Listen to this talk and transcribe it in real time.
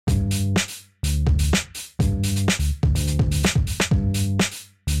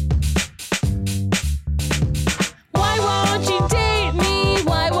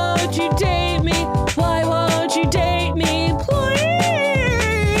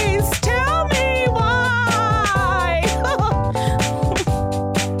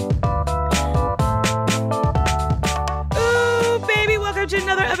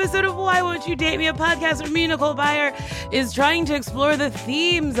Won't You Date Me, a podcast where me, Nicole Byer, is trying to explore the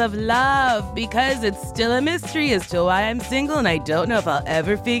themes of love because it's still a mystery as to why I'm single and I don't know if I'll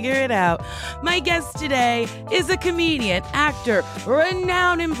ever figure it out. My guest today is a comedian, actor,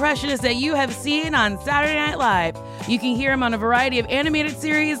 renowned impressionist that you have seen on Saturday Night Live. You can hear him on a variety of animated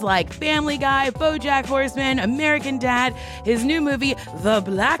series like Family Guy, BoJack Horseman, American Dad. His new movie, The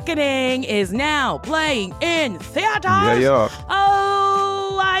Blackening, is now playing in theaters. Yeah.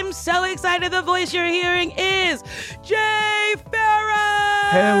 Oh, I'm so excited. The voice you're hearing is Jay Pharoah.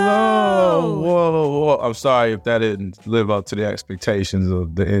 Hello. Whoa. I'm sorry if that didn't live up to the expectations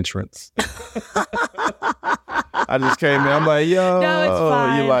of the entrance. I just came in. I'm like, yo. No, it's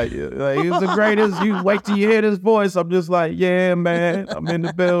fine. You like he's the greatest. You wait till you hear this voice. I'm just like, yeah, man. I'm in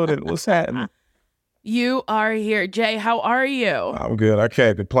the building. What's happening? You are here. Jay, how are you? I'm good. I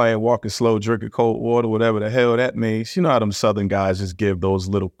can't complain. Walking slow, drinking cold water, whatever the hell that means. You know how them Southern guys just give those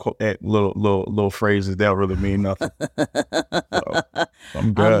little phrases. They don't really mean nothing. So,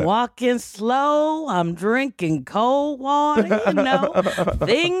 I'm good. I'm walking slow. I'm drinking cold water. You know,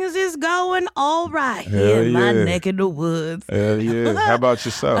 things is going all right here in my neck of the woods. Hell yeah. How about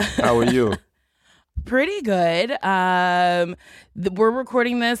yourself? How are you? Pretty good. We're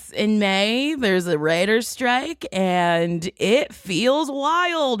recording this in May. There's a writer's strike, and it feels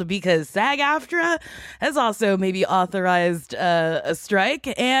wild because SAG-AFTRA has also maybe authorized a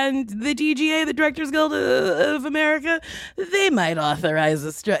strike, and the DGA, the Directors Guild of America, they might authorize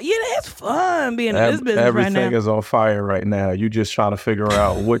a strike. You know, it's fun being in this business right now. Everything is on fire right now. You just trying to figure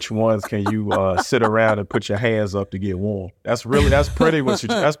out which ones can you sit around and put your hands up to get warm. That's pretty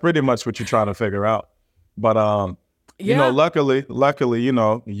much what you're trying to figure out. But you know, luckily, you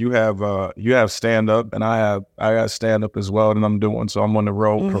know, you have stand up, and I got stand up as well, and I'm doing. So I'm on the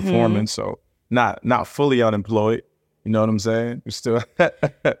road performing. So not fully unemployed. You know what I'm saying? We're still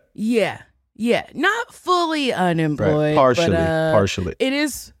yeah, not fully unemployed. Right. But, partially. It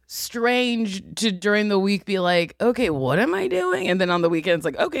is strange to during the week be like, okay, what am I doing? And then on the weekend it's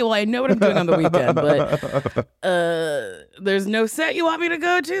like, okay, well, I know what I'm doing on the weekend, but there's no set you want me to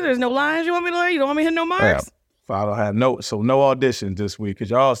go to. There's no lines you want me to learn. You don't want me to hit no marks. Yeah. I don't have no auditions this week because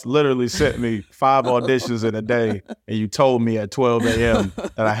y'all literally sent me 5 auditions in a day, and you told me at 12 a.m.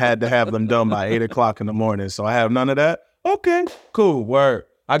 that I had to have them done by 8 o'clock in the morning. So I have none of that. Okay, cool, word.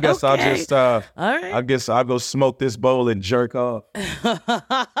 I guess I'll just, all right. I guess I'll go smoke this bowl and jerk off.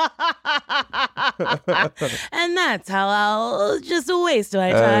 And that's how I'll just waste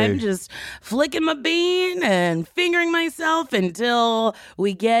my time, just flicking my bean and fingering myself until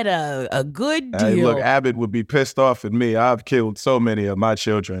we get a good deal. Hey, look, Abbott would be pissed off at me. I've killed so many of my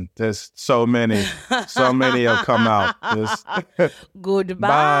children. There's so many have come out.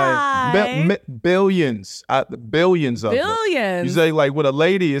 Goodbye. Billions of them. Billions. You say like with a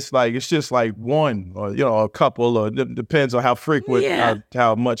lady, it's just like one, or a couple, or it depends on how frequent,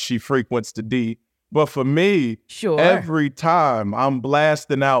 how much she frequents the D. But for me, every time I'm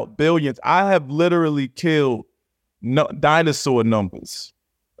blasting out billions, I have literally killed dinosaur numbers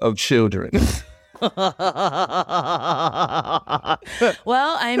of children. Well,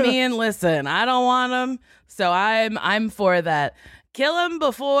 I mean, listen, I don't want them, so I'm for that. Kill them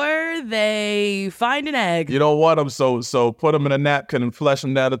before they find an egg. You don't want them, so put them in a napkin and flush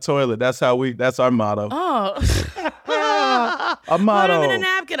them down the toilet. That's our motto. Oh. A motto. Put them in a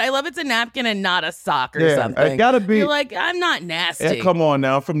napkin. I love it's a napkin and not a sock or something. It gotta be. You're like, I'm not nasty. Yeah, come on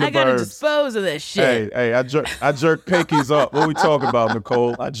now, I'm from the burbs. I gotta dispose of this shit. Hey, I jerk pinkies up. What we talking about,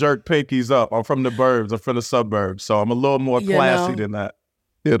 Nicole? I jerk pinkies up. I'm from the burbs. I'm from the suburbs, so I'm a little more classy than that.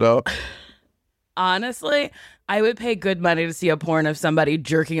 You know. Honestly, I would pay good money to see a porn of somebody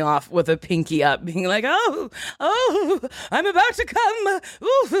jerking off with a pinky up, being like, oh, I'm about to come,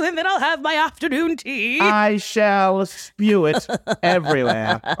 ooh, and then I'll have my afternoon tea. I shall spew it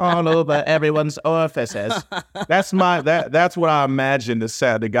everywhere, all over everyone's orifices. That's what I imagine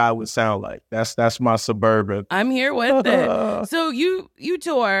the guy would sound like. That's my suburban. I'm here with it. So you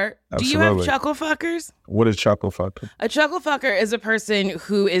tour. Absolutely. Do you have chuckle fuckers? What is chuckle fucker? A chuckle fucker is a person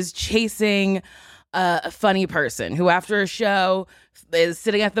who is chasing a funny person who after a show is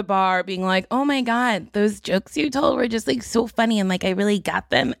sitting at the bar being like, oh my God, those jokes you told were just like so funny and like I really got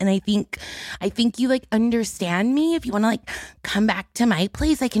them, and I think you like understand me. If you want to like come back to my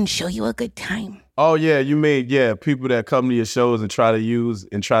place, I can show you a good time. Oh yeah, you mean people that come to your shows and try to use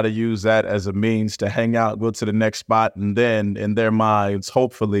that as a means to hang out, go to the next spot, and then in their minds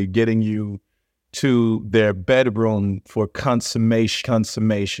hopefully getting you to their bedroom for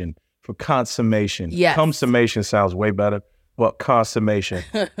consummation. For consummation. Yes. Consummation sounds way better. but consummation.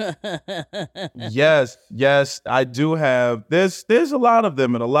 Yes, I do have. There's a lot of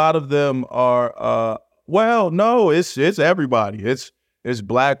them, and a lot of them are. Well, no, it's everybody. It's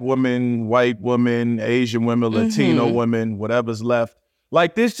black women, white women, Asian women, Latino women, whatever's left.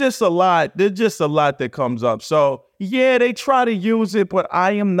 Like there's just a lot. There's just a lot that comes up. So yeah, they try to use it, but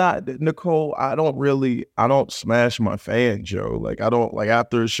I am not, Nicole. I don't smash my fan, Joe. Like I don't like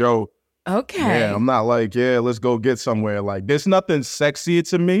after a show. Okay. Yeah, I'm not like, yeah, let's go get somewhere. Like there's nothing sexier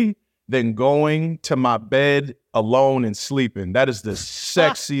to me than going to my bed alone and sleeping. That is the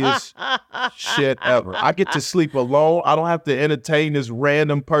sexiest shit ever. I get to sleep alone. I don't have to entertain this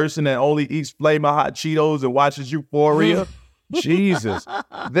random person that only eats Flamin' Hot Cheetos and watches Euphoria. Jesus,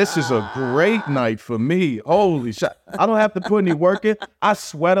 this is a great night for me. Holy shit. I don't have to put any work in. I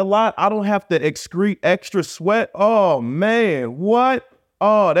sweat a lot. I don't have to excrete extra sweat. Oh, man, what?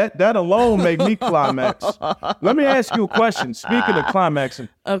 Oh, that alone made me climax. Let me ask you a question. Speaking of climaxing.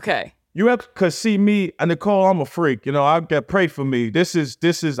 Okay. You have, cause see me, Nicole, I'm a freak. You know, I got pray for me. This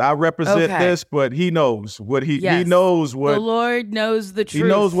is, I represent this, but he knows what he knows what. The Lord knows the truth. He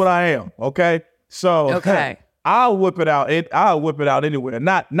knows what I am. Okay. So, okay. I'll whip it out. I'll whip it out anywhere.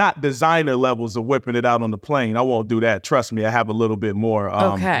 Not designer levels of whipping it out on the plane. I won't do that. Trust me, I have a little bit more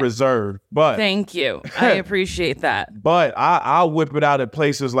reserved. But thank you. I appreciate that. But I'll whip it out at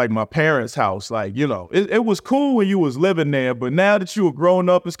places like my parents' house. Like, you know, it was cool when you was living there, but now that you were grown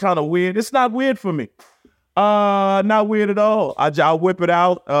up, it's kind of weird. It's not weird for me. Not weird at all. I'll whip it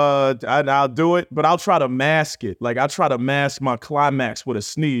out. I'll do it, but I'll try to mask it. Like I try to mask my climax with a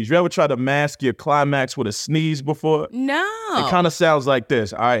sneeze. You ever try to mask your climax with a sneeze before? No. It kind of sounds like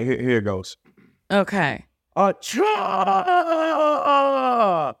this. All right, here it goes. Okay. And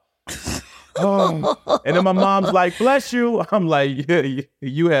then my mom's like, "Bless you." I'm like, "Yeah,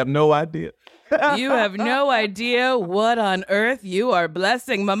 you have no idea." You have no idea what on earth you are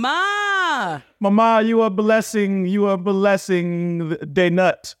blessing, Mama. Mama, you are blessing the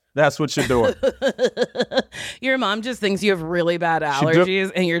nut. That's what you're doing. Your mom just thinks you have really bad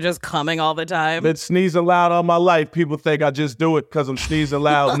allergies and you're just coming all the time. Been sneezing loud all my life. People think I just do it because I'm sneezing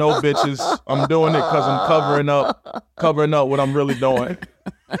loud. No, bitches. I'm doing it because I'm covering up what I'm really doing.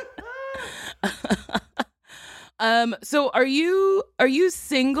 So are you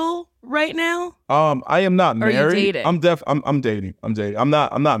single right now? I am not married. Are you dating? I'm dating. I'm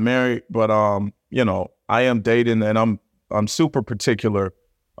not married, but you know, I am dating, and I'm super particular.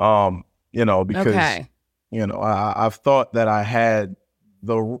 You know, because you know, I've thought that I had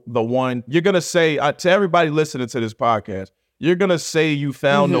the one. You're gonna say to everybody listening to this podcast, you're gonna say you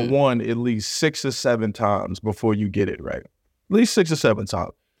found the one at least 6 or 7 times before you get it right. At least 6 or 7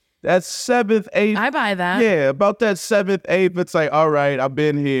 times. That 7th, 8th. I buy that. Yeah, about that 7th, 8th, it's like, all right, I've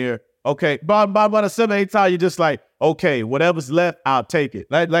been here. Okay, by the 7th, 8th time, you're just like, okay, whatever's left, I'll take it.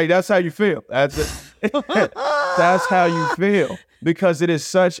 Like that's how you feel. That's it. That's how you feel. Because it is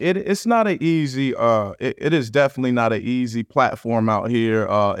such, it's not an easy, it is definitely not an easy platform out here,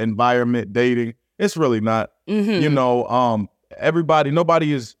 environment, dating. It's really not. You know, everybody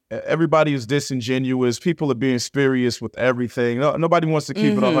is disingenuous. People are being spurious with everything. Nobody wants to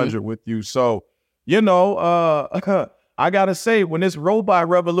keep it 100 with you. So, you know, I gotta say, when this robot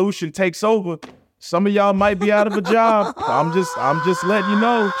revolution takes over, some of y'all might be out of a job. I'm just letting you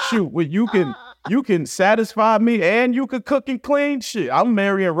know. Shoot, well, you can satisfy me and you can cook and clean. Shit, I'm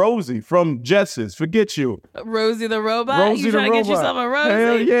marrying Rosie from Jetsons. Forget you. Rosie the robot? You trying to get yourself a Rosie?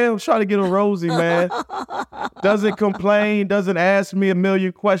 Hell yeah, I'm trying to get a Rosie, man. Doesn't complain, doesn't ask me a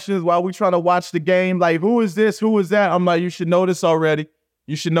million questions while we trying to watch the game. Like, who is this? Who is that? I'm like, you should know this already.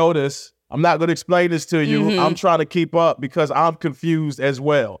 You should know this. I'm not going to explain this to you. I'm trying to keep up because I'm confused as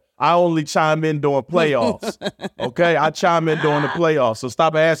well. I only chime in during playoffs. Okay? I chime in during the playoffs. So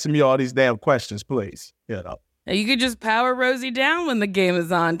stop asking me all these damn questions, please. You know. You could just power Rosie down when the game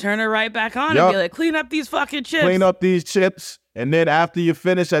is on, turn her right back on and be like, clean up these fucking chips. Clean up these chips. And then after you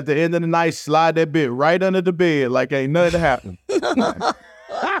finish, at the end of the night, slide that bit right under the bed like ain't nothing happened.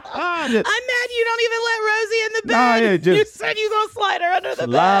 I'm mad you don't even let Rosie in the bed. Nah, yeah, you said you gonna slide her under the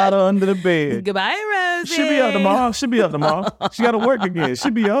bed. Slide her under the bed. Goodbye, Rosie. She'll be up tomorrow. She got to work again.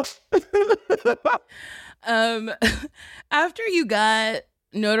 She'll be up. After you got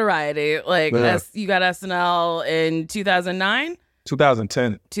notoriety, like you got SNL in 2009?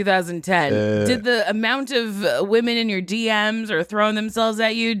 2010. 2010. Did the amount of women in your DMs or throwing themselves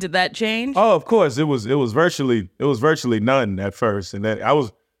at you, did that change? Oh, of course. It was virtually none at first. And then I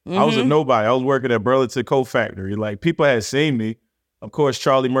was a nobody. I was working at Burlington Coat Factory. Like, people had seen me. Of course,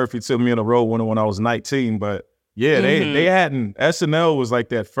 Charlie Murphy took me on the road when I was 19. But yeah, they hadn't. SNL was like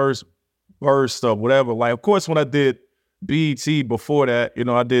that first burst of whatever. Like, of course, when I did BET before that. You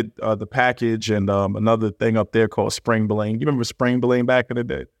know, I did The Package and another thing up there called Spring Bling. You remember Spring Bling back in the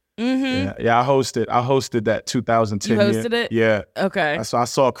day? Mm-hmm. Yeah. I hosted that 2010 You hosted it? Yeah. Okay. So I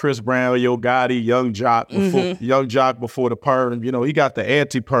saw Chris Brown, Yo Gotti, Young Jock before the perm. You know, he got the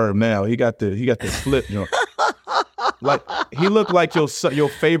anti-perm now. He got the flip. You know, like he looked like your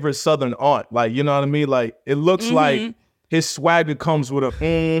favorite Southern aunt. Like, you know what I mean? Like it looks like his swagger comes with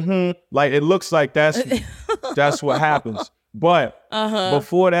a like it looks like that's what happens. But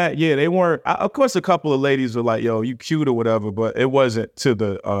before that, yeah, they weren't. Of course, a couple of ladies were like, "Yo, you cute" or whatever, but it wasn't to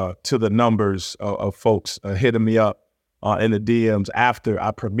the numbers of folks hitting me up in the DMs after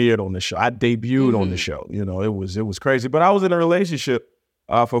I premiered on the show. I debuted on the show. You know, it was crazy. But I was in a relationship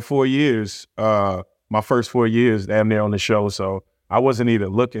for 4 years. My first 4 years, damn near on the show. So I wasn't even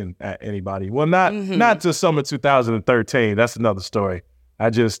looking at anybody. Well, not till summer 2013. That's another story.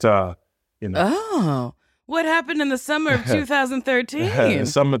 I just, you know. Oh. What happened in the summer of 2013? In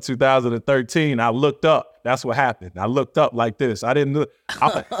summer 2013, I looked up. That's what happened. I looked up like this. I didn't look.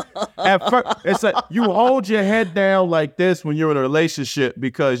 At first, it's like you hold your head down like this when you're in a relationship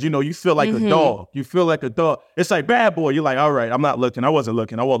because, you know, you feel like a dog. You feel like a dog. It's like bad boy. You're like, all right, I'm not looking. I wasn't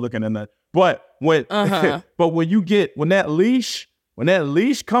looking in that. But when when that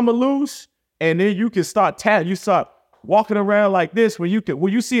leash come loose and then you can start you start walking around like this when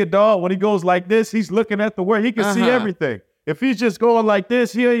you see a dog, when he goes like this, he's looking at the world. He can see everything. If he's just going like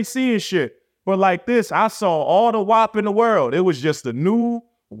this, he ain't seeing shit. But like this, I saw all the WAP in the world. It was just a new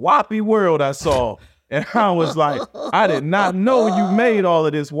WAPy world I saw. And I was like, I did not know you made all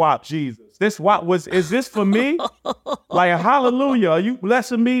of this WAP, Jesus. This WAP is this for me? Like, hallelujah. Are you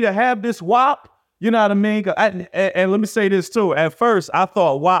blessing me to have this WAP? You know what I mean? And let me say this too. At first, I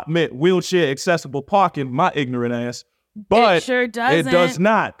thought WAP meant wheelchair accessible parking, my ignorant ass. But it sure doesn't. It does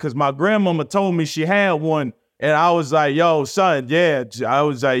not, because my grandmama told me she had one, and I was like, yo, son, yeah. I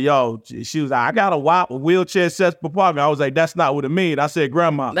was like, yo, she was like, I got a WAP, a wheelchair accessible parking. I was like, that's not what it means. I said,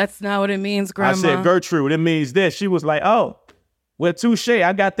 Grandma. That's not what it means, Grandma. I said, Gertrude, it means this. She was like, oh, well, touche,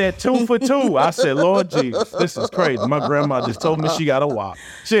 I got that 2 for 2. I said, Lord Jesus, this is crazy. My grandma just told me she got a WAP.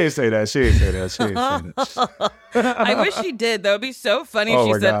 She didn't say that. I wish she did. That would be so funny.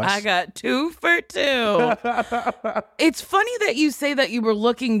 She said, I got 2 for 2. It's funny that you say that you were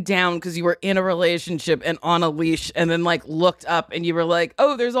looking down because you were in a relationship and on a leash and then like looked up and you were like,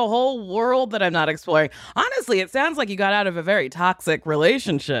 oh, there's a whole world that I'm not exploring. Honestly, it sounds like you got out of a very toxic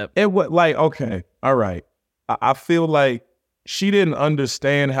relationship. It was like, okay, all right. I feel like she didn't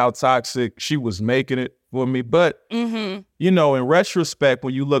understand how toxic she was making it for me. But, you know, in retrospect,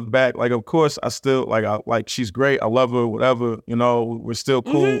 when you look back, like, of course, I still, like, she's great. I love her, whatever. You know, we're still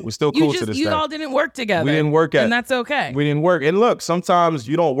cool. We're still cool to this day. You all didn't work together. We didn't work and that's okay. We didn't work. And look, sometimes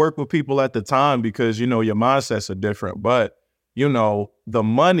you don't work with people at the time because, you know, your mindsets are different. But, you know, the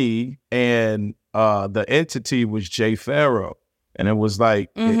money and the entity was Jay Pharoah. And it was like,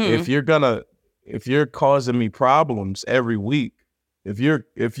 if you're causing me problems every week, if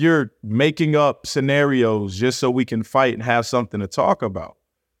you're making up scenarios just so we can fight and have something to talk about,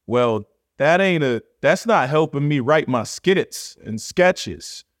 well, that's not helping me write my skits and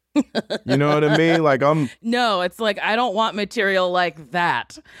sketches. You know what I mean? Like No, it's like, I don't want material like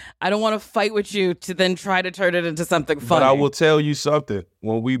that. I don't want to fight with you to then try to turn it into something funny. But I will tell you something.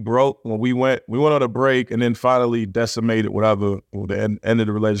 When we went on a break and then finally decimated whatever, the end of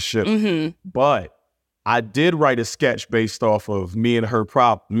the relationship. But I did write a sketch based off of me and her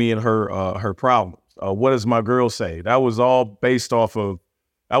problems. What does my girl say? That was all based off of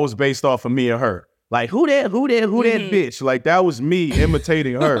me and her. Like, who that bitch? Like, that was me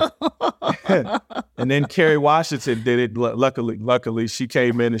imitating her. And then Kerry Washington did it. Luckily, she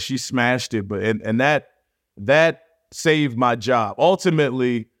came in and she smashed it. But and that saved my job.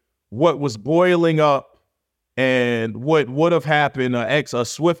 Ultimately, what was boiling up and what would have happened, a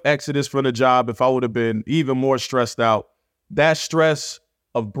swift exodus from the job if I would have been even more stressed out. That stress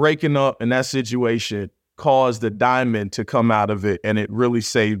of breaking up in that situation caused the diamond to come out of it, and it really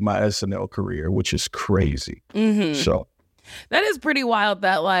saved my SNL career, which is crazy. So that is pretty wild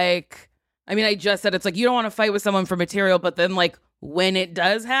that, like, I mean, I just said it's like you don't want to fight with someone for material, but then like when it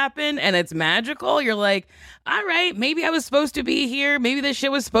does happen and it's magical, you're like, all right, maybe I was supposed to be here. Maybe this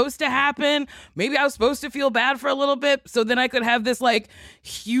shit was supposed to happen. Maybe I was supposed to feel bad for a little bit. So then I could have this like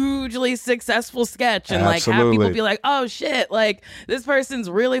hugely successful sketch and like have people be like, oh shit, like this person's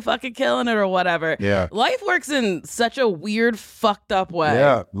really fucking killing it or whatever. Yeah. Life works in such a weird, fucked up way.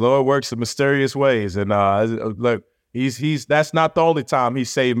 Yeah. Lord works in mysterious ways. And look, that's not the only time he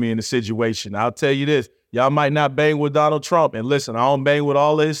saved me in a situation. I'll tell you this. Y'all might not bang with Donald Trump. And listen, I don't bang with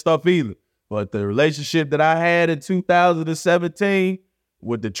all of his stuff either. But the relationship that I had in 2017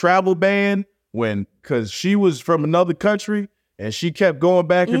 with the travel ban, because she was from another country and she kept going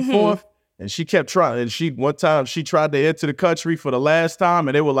back and forth, and she kept trying. And one time she tried to enter the country for the last time,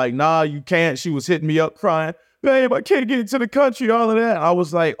 and they were like, "Nah, you can't." She was hitting me up crying, "Babe, I can't get into the country." All of that. I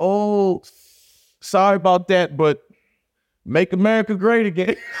was like, "Oh, sorry about that, but make America great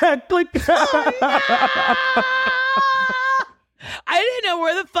again." Click. I didn't know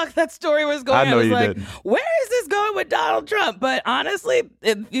where the fuck that story was going. I know was you like, didn't. where is this going with Donald Trump? But honestly,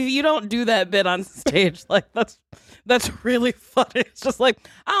 if you don't do that bit on stage, like that's really funny. It's just like,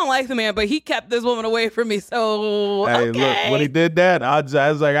 I don't like the man, but he kept this woman away from me. So Hey, okay. look, when he did that, I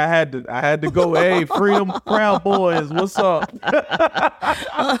was like, I had to go. Hey, Freedom Proud Boys, what's up?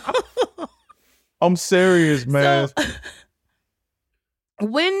 I'm serious, man. So,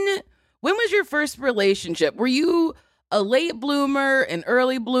 when was your first relationship? Were you a late bloomer, an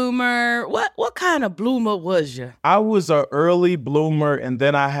early bloomer? What kind of bloomer was you? I was an early bloomer, and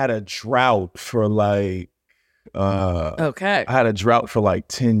then I had a drought for like Okay. I had a drought for like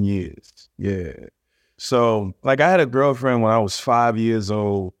 10 years. Yeah. So like I had a girlfriend when I was 5 years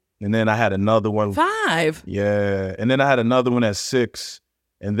old, and then I had another one. 5? Yeah. And then I had another one at 6.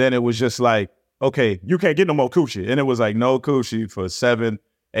 And then it was just like, okay, you can't get no more coochie. And it was like no coochie for 7,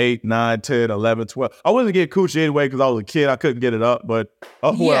 8, 9, 10, 11, 12. I wasn't getting coochie anyway because I was a kid. I couldn't get it up, but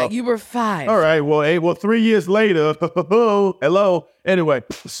Yeah, well. you were 5. All right. Well, 3 years later, hello. Anyway,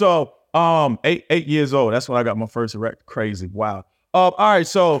 so 8 years old. That's when I got my first erect. Crazy. Wow. All right.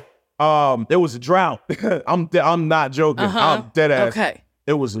 So there was a drought. I'm not joking. I'm dead ass. Okay.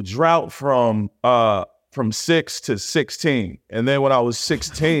 It was a drought from 6 to 16, and then when I was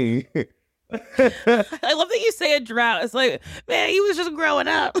 16. I love that you say a drought. It's like, man, he was just growing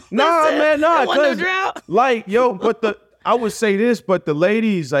up. Nah, man, nah. No drought. Like, yo, I would say this, but the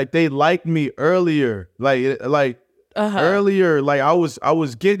ladies, like, they liked me earlier. Earlier, like I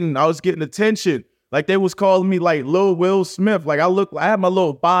was getting attention. Like they was calling me like Lil Will Smith. Like I had my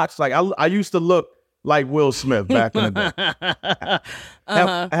little box. Like I used to look like Will Smith back in the day.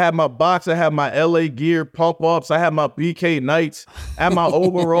 I had my box. I had my LA Gear pump ups. I had my BK Nights. I had my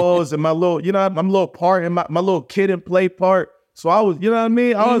overalls and my little, my little part and my little kid and play part. So I was, you know what I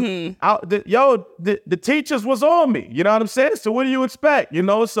mean? The teachers was on me. You know what I'm saying? So what do you expect?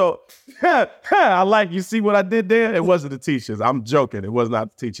 So you see what I did there? It wasn't the teachers. I'm joking. It was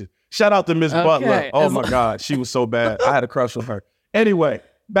not the teachers. Shout out to Miss Butler. Oh my God. She was so bad. I had a crush on her. Anyway,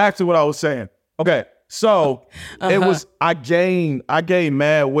 back to what I was saying. Okay. So it was, I gained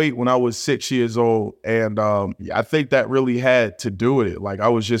mad weight when I was 6 years old. And I think that really had to do with it. Like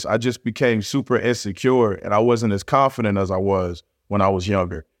I just became super insecure and I wasn't as confident as I was when I was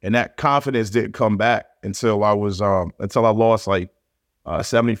younger. And that confidence didn't come back until I lost like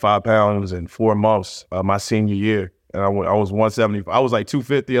 75 pounds in 4 months my senior year. And I was 175. I was like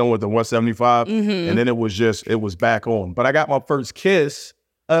 250. I went to 175. And then it was back on. But I got my first kiss.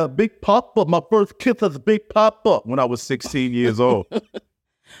 Big pop-up. My first kiss was a big pop-up when I was 16 years old.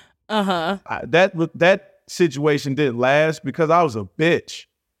 That situation didn't last because I was a bitch.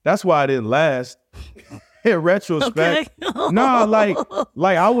 That's why I didn't last. In retrospect, no,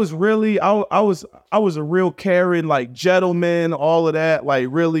 like I was really, I was a real caring, like gentleman, all of that. Like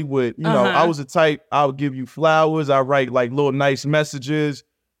really would, I was the type. I would give you flowers. I write like little nice messages.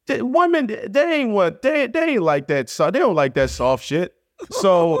 Women, they ain't like that. So they don't like that soft shit.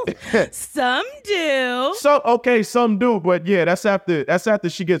 So some do. Some do, but yeah, that's after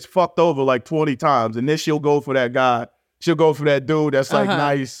she gets fucked over like 20 times, and then she'll go for that guy. She'll go for that dude that's like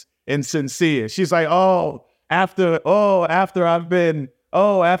nice and sincere. She's like, after the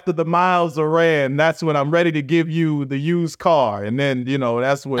miles are ran, that's when I'm ready to give you the used car, and then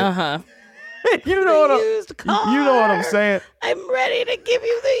that's when. You know what I'm saying? I'm ready to give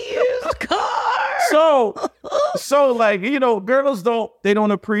you the used car. So like, girls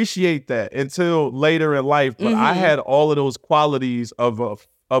don't appreciate that until later in life. But I had all of those qualities of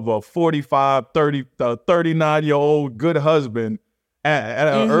a 45, 30, 39-year-old good husband at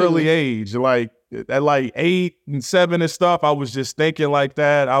an early age. Like at like 8 and 7 and stuff, I was just thinking like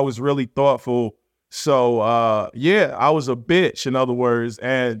that. I was really thoughtful. So, I was a bitch, in other words,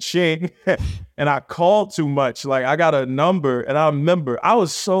 and and I called too much. Like I got a number and I remember I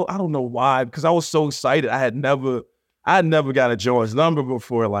don't know why, because I was so excited. I had never got a Jones number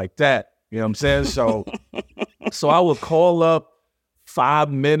before like that. You know what I'm saying? So I would call up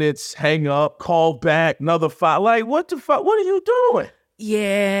 5 minutes, hang up, call back, another 5. Like, what the fuck? What are you doing?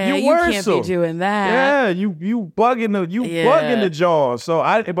 Yeah, you can't be doing that. Yeah, you bugging the jaw. So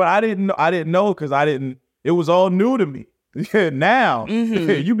I didn't know because it was all new to me. Yeah, now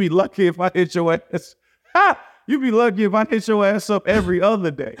you be lucky if I hit your ass. You be lucky if I hit your ass up every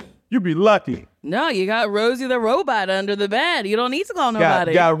other day. You be lucky. No, you got Rosie the robot under the bed. You don't need to call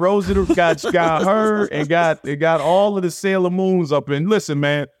nobody. Got Rosie, got her, and got all of the Sailor Moons up in. Listen,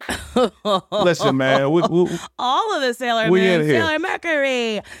 man. Listen, man. All of the Sailor Moons. Sailor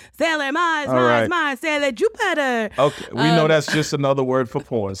Mercury, Sailor Mars, Sailor Jupiter. Okay, we know that's just another word for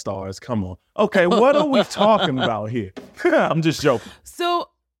porn stars. Come on. Okay, what are we talking about here? I'm just joking. So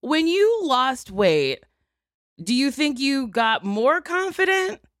when you lost weight, do you think you got more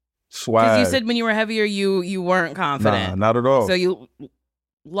confident? Swag. Because you said when you were heavier, you weren't confident. Nah, not at all. So you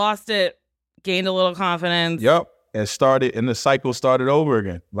lost it, gained a little confidence. Yep. And the cycle started over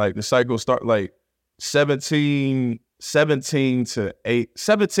again. Like the cycle started like 17 to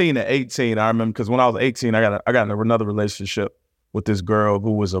 18. I remember because when I was 18, I got in another relationship with this girl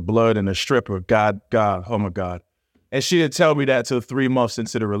who was a blood and a stripper. God, oh my God. And she didn't tell me that till 3 months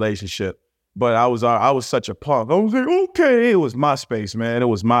into the relationship. But I was such a punk. I was like, okay, it was MySpace, man. It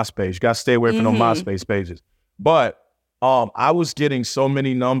was MySpace. You got to stay away from no MySpace pages. But I was getting so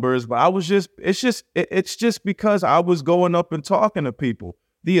many numbers, but it's just because I was going up and talking to people.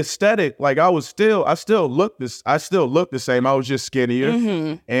 The aesthetic, like I still looked the same. I was just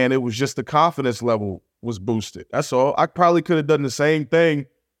skinnier, and it was just the confidence level was boosted. That's all. I probably could have done the same thing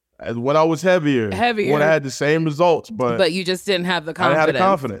as when I was heavier. When I had the same results, but you just didn't have the confidence. I had the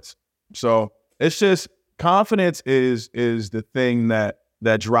confidence. So it's just confidence is the thing that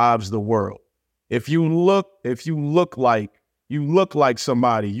drives the world. If you look like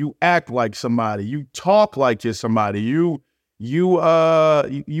somebody, you act like somebody, you talk like you're somebody, you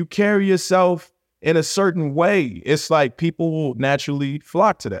carry yourself in a certain way, it's like people will naturally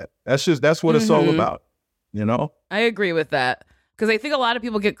flock to that. That's what it's all about, you know? I agree with that. Because I think a lot of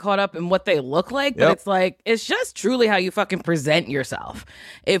people get caught up in what they look like, but it's like, it's just truly how you fucking present yourself.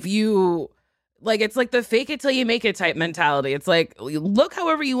 If you, like, it's like the fake it till you make it type mentality. It's like, look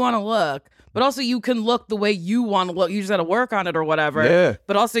however you want to look, but also you can look the way you want to look. You just got to work on it or whatever. Yeah.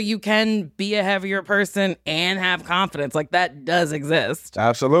 But also you can be a heavier person and have confidence. Like, that does exist.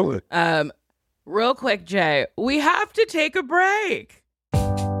 Absolutely. Real quick, Jay, we have to take a break.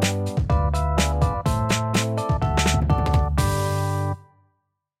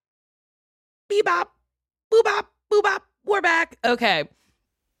 Bebop, boobop, boobop, we're back. Okay.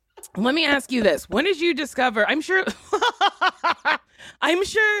 Let me ask you this. When did you discover, I'm sure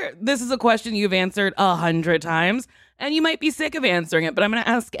this is a question you've answered 100 times, and you might be sick of answering it, but I'm going to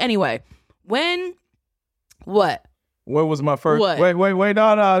ask anyway. What was my first? What? Wait,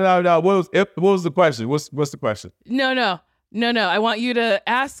 no. What was the question? What's the question? No. I want you to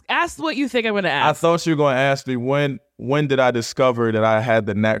ask what you think I'm going to ask. I thought you were going to ask me when did I discover that I had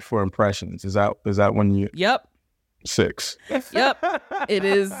the knack for impressions? Is that when you? Yep. 6. Yep. It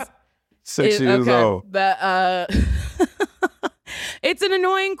is 6 years old. That it's an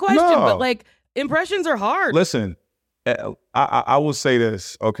annoying question, but like impressions are hard. Listen, I will say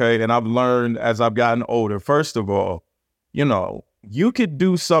this, okay, and I've learned as I've gotten older. First of all, you know, you could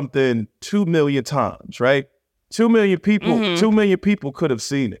do something 2 million times, right? 2 million people, 2 million people could have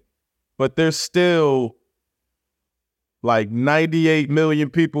seen it, but there's still like 98 million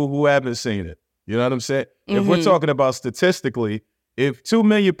people who haven't seen it. You know what I'm saying? If we're talking about statistically, if 2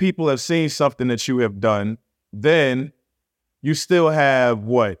 million people have seen something that you have done, then you still have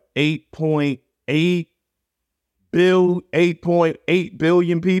what, 8.8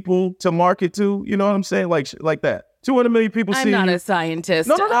 billion people to market to. You know what I'm saying? Like that. 200 million people see. I'm not a scientist.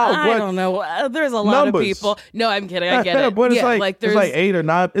 No. I don't know. There's a lot of people. No, I'm kidding. I get it. But it's like 8 or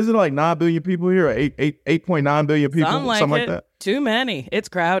 9. Isn't it like 9 billion people here? Or 8.9 billion people? Something like that. Too many. It's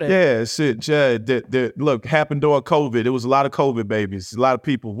crowded. Yeah, shit. Look, happened during COVID. It was a lot of COVID babies. A lot of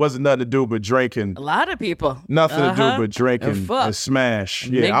people. Wasn't nothing to do but drinking. A lot of people. Nothing to do but drinking and smash.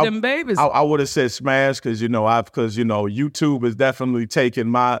 Make them babies. I would have said smash because YouTube has definitely taken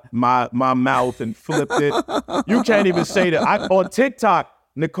my mouth and flipped it. You can't even say that. On TikTok,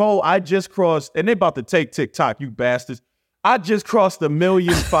 Nicole, I just crossed, and they about to take TikTok, you bastards. I just crossed 1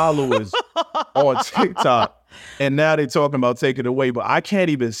 million followers on TikTok. And now they're talking about taking it away, but I can't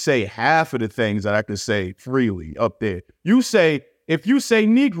even say half of the things that I could say freely up there. If you say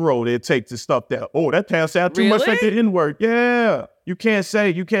Negro, they take the stuff that, that can't sound too much like the N-word. Yeah. You can't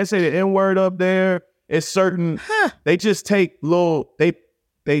say the N-word up there. It's certain, they just take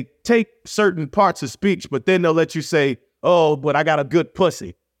they take certain parts of speech, but then they'll let you say, but I got a good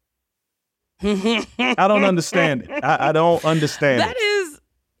pussy. I don't understand it. I don't understand That is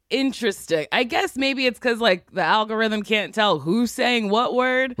interesting. I guess maybe it's because like the algorithm can't tell who's saying what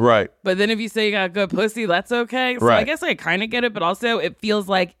word. Right. But then if you say you got good pussy, that's okay. So I guess I kind of get it, but also it feels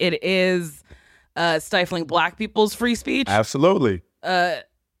like it is stifling Black people's free speech. Absolutely.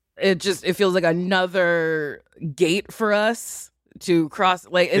 It feels like another gate for us to cross.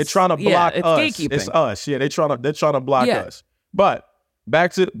 Like they're trying to block it's us. gatekeeping. It's us. Yeah, they're trying to block us. But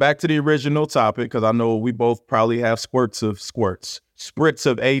back to the original topic, because I know we both probably have spurts of ADD or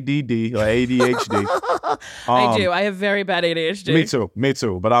ADHD. I do. I have very bad ADHD. Me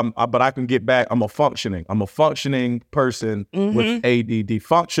too. But I can get back. I'm a functioning person with ADD,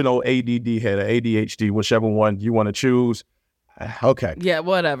 functional ADD head or ADHD, whichever one you want to choose. Okay. Yeah,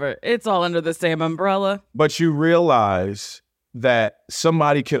 whatever. It's all under the same umbrella. But you realize that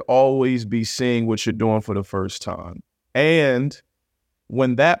somebody could always be seeing what you're doing for the first time. And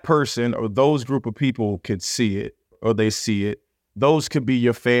when that person or those group of people could see it or they see it, those could be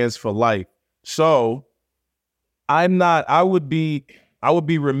your fans for life. So I would be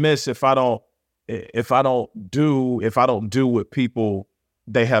remiss if I don't do what people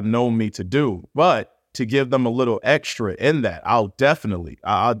they have known me to do. But to give them a little extra in that, I'll definitely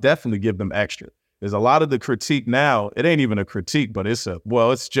give them extra. There's a lot of the critique now. It ain't even a critique, but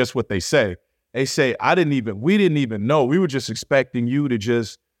it's just what they say. They say, we didn't even know. We were just expecting you to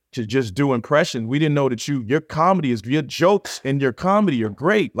just do impressions. We didn't know that your jokes and your comedy are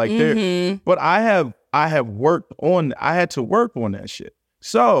great. Like but I had to work on that shit.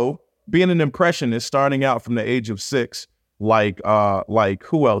 So being an impressionist, starting out from the age of 6, like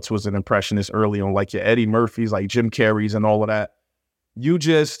who else was an impressionist early on? Like your Eddie Murphys, like Jim Carrey's and all of that. You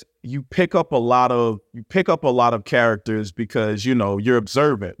pick up a lot of characters because, you're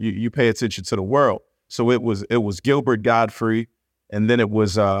observant. You pay attention to the world. So it was Gilbert Godfrey, and then it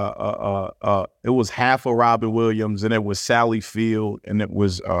was half of Robin Williams, and it was Sally Field, and it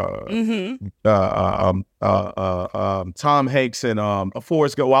was Tom Hanks and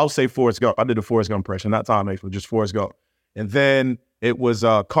Forrest Gump. Well, I'll say Forrest Gump. I did a Forrest Gump impression, not Tom Hanks, but just Forrest Gump. And then it was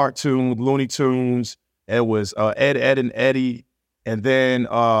cartoon, Looney Tunes. It was Ed, and Eddie. And then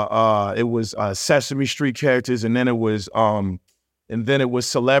it was Sesame Street characters, and then it was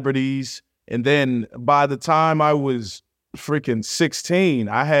celebrities. And then by the time I was freaking 16,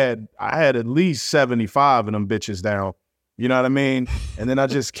 I had at least 75 of them bitches down. You know what I mean? And then I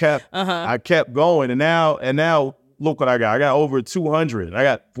just kept I kept going, and now look what I got. I got over 200. I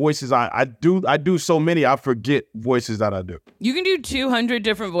got voices. I do so many. I forget voices that I do. You can do 200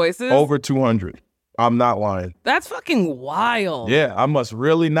 different voices? Over 200. I'm not lying. That's fucking wild. Yeah, I must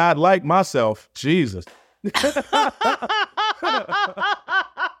really not like myself. Jesus.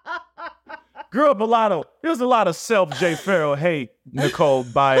 Grew up there was a lot of self-J. Pharoah hate, Nicole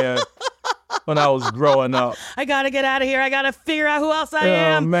Byer, when I was growing up. I gotta get out of here. I gotta figure out who else I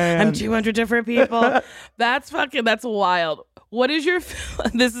am. Man. I'm 200 different people. That's wild. What is your,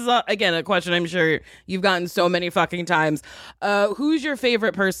 this is again a question I'm sure you've gotten so many fucking times. Who's your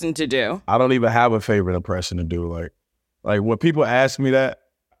favorite person to do? I don't even have a favorite impression to do. Like when people ask me that,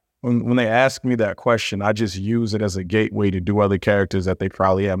 when they ask me that question, I just use it as a gateway to do other characters that they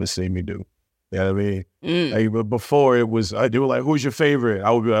probably haven't seen me do. You know what I mean? Like, but before it was, they were like, who's your favorite?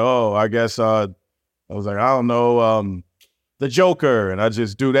 I would be like, oh, I guess, I was like, I don't know, the Joker. And I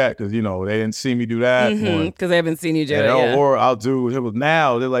just do that because, they didn't see me do that. Because they haven't seen you do it. Yeah. Or I'll do,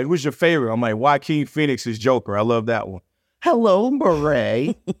 now they're like, who's your favorite? I'm like, Joaquin Phoenix's Joker. I love that one. Hello,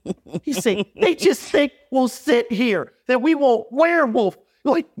 Murray. He said, they just think we'll sit here, that we won't werewolf.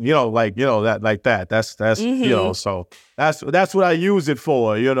 Like that, like that. That's so that's what I use it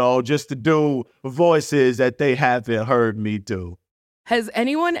for, just to do voices that they haven't heard me do. Has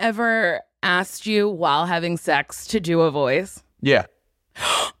anyone ever asked you while having sex to do a voice? Yeah.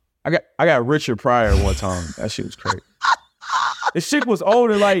 I got Richard Pryor one time. That shit was crazy. This shit was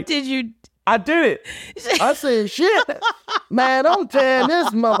older, like. Did you? I did it. I said, shit, man, I'm tearing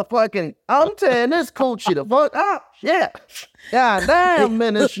this coochie the fuck up. Shit. God damn,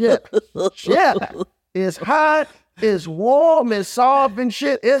 man, this shit. Shit. It's hot, it's warm, it's soft and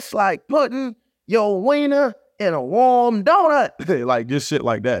shit. It's like putting your wiener in a warm donut. Like just shit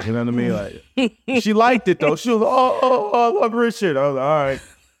like that. You know what I mean? Like she liked it though. She was like, oh, I love Richard. I was like, all right.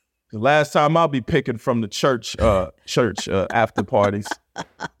 The last time I'll be picking from the church after parties.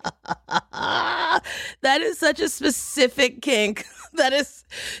 That is such a specific kink. That is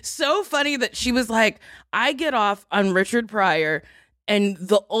so funny that she was like, I get off on Richard Pryor, and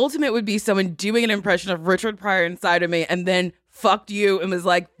the ultimate would be someone doing an impression of Richard Pryor inside of me and then fucked you and was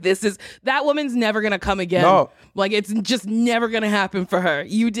like, that woman's never gonna come again. No. Like it's just never gonna happen for her.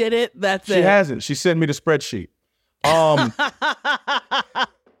 You did it. That's it. She hasn't. She sent me the spreadsheet.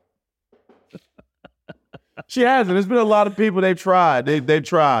 She hasn't. There's been a lot of people they've tried. They've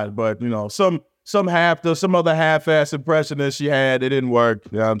tried, but some other half-ass impressionist she had, it didn't work.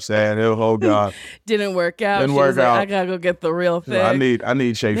 You know what I'm saying? Oh God. Didn't work out. Didn't She work was like, out. I gotta go get the real thing. I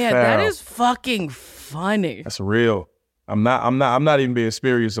need Shay Man, Farrell. that is fucking funny. That's real. I'm not even being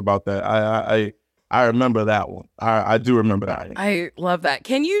serious about that. I remember that one. I do remember that one. I love that.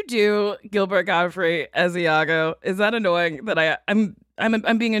 Can you do Gilbert Godfrey as Iago? Is that annoying that I'm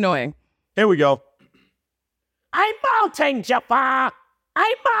being annoying? Here we go. I'm molting, Jafar.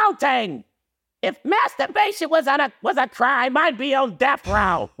 I'm molting. If masturbation was a crime, I'd be on death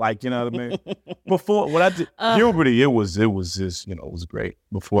row. Like, you know what I mean? Before when I did puberty, it was just, it was great.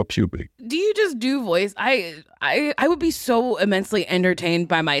 Before puberty. Do you just do voice? I would be so immensely entertained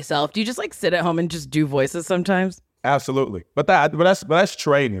by myself. Do you just like sit at home and just do voices sometimes? Absolutely. But that's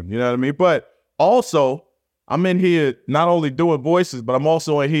training, you know what I mean? But also, I'm in here not only doing voices, but I'm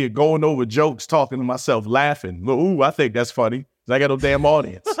also in here going over jokes, talking to myself, laughing. Ooh, I think that's funny. I got no damn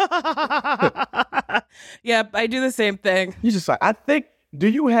audience. Yep, I do the same thing. You just like, I think, do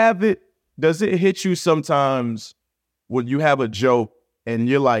you have it? Does it hit you sometimes when you have a joke and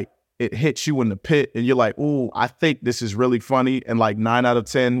you're like, it hits you in the pit and you're like, ooh, I think this is really funny. And like 9 out of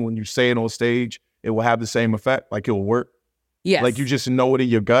 10, when you say it on stage, it will have the same effect. Like it'll work. Yes. Like you just know it in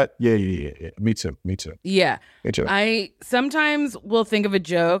your gut. Yeah. Me too. Yeah. Me too. I sometimes will think of a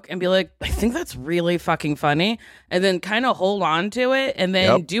joke and be like, I think that's really fucking funny. And then kind of hold on to it and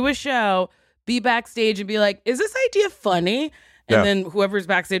then do a show, be backstage and be like, is this idea funny? And then whoever's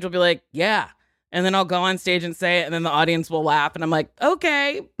backstage will be like, yeah. And then I'll go on stage and say it and then the audience will laugh. And I'm like,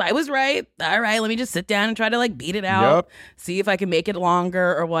 okay, I was right. All right, let me just sit down and try to like beat it out. See if I can make it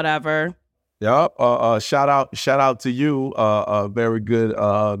longer or whatever. Yep. Shout out to you. A very good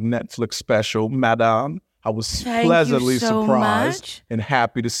Netflix special, Madame. I was pleasantly surprised and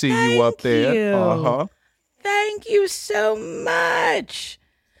happy to see you up there. Thank you so much.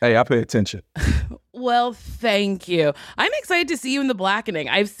 Hey, I pay attention. Well, thank you. I'm excited to see you in The Blackening.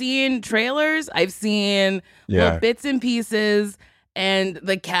 I've seen trailers. I've seen little bits and pieces. And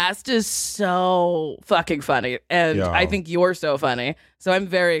the cast is so fucking funny. And I think you're so funny. So I'm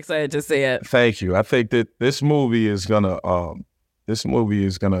very excited to see it. Thank you. I think that this movie is gonna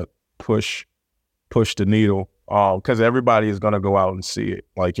push the needle. Because everybody is gonna go out and see it.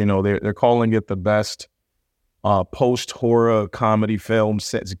 Like, they're calling it the best post-horror comedy film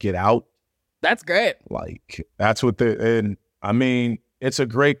since Get Out. That's great. Like, that's what and I mean, it's a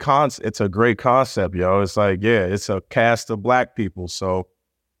great concept, yo. It's like, it's a cast of black people. So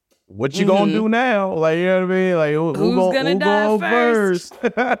what you gonna do now? Like, you know what I mean? Like, who's gonna die first?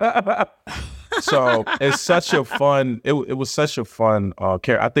 So it's such a fun, it was such a fun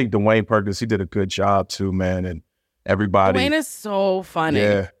character. I think Dwayne Perkins, he did a good job too, man. And everybody. Dwayne is so funny.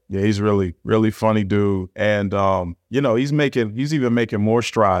 Yeah, he's really, really funny dude. And he's even making more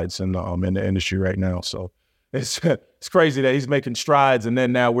strides in the industry right now. So it's crazy that he's making strides and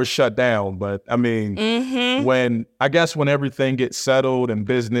then now we're shut down. But I mean, when everything gets settled and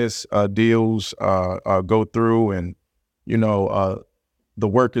business deals go through and, the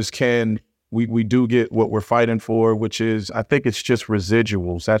workers we do get what we're fighting for, which is, I think it's just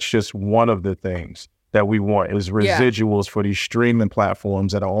residuals. That's just one of the things that we want is residuals for these streaming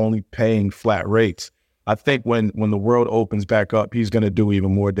platforms that are only paying flat rates. I think when the world opens back up, he's going to do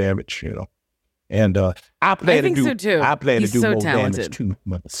even more damage, And I plan to do more damage too,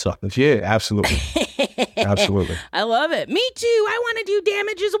 motherfuckers. Yeah, absolutely. Absolutely. I love it. Me too. I want to do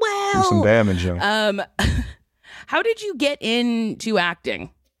damage as well. Do some damage, yo. How did you get into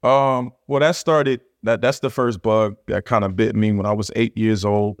acting? Well, that's the first bug that kind of bit me when I was 8 years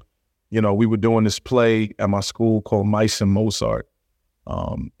old. We were doing this play at my school called Mice and Mozart.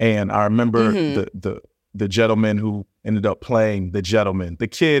 And I remember the gentleman who ended up playing the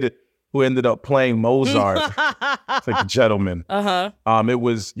kid who ended up playing Mozart. It's like a gentleman. It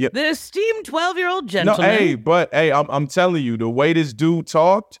was the esteemed 12-year-old gentleman. No, I'm telling you, the way this dude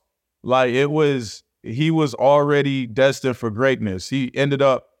talked, like he was already destined for greatness. We ended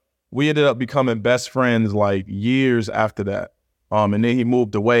up becoming best friends like years after that. And then he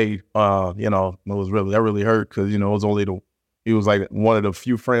moved away. That really hurt because it was he was like one of the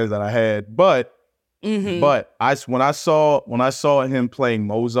few friends that I had. But when I saw him playing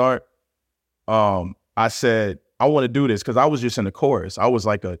Mozart, I said, I want to do this because I was just in the chorus. I was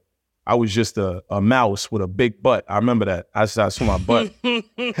just a mouse with a big butt. I remember that. I saw my butt.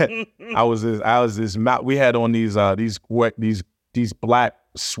 I was this mouse. We had on these black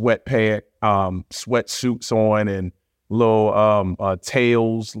sweatsuits on and little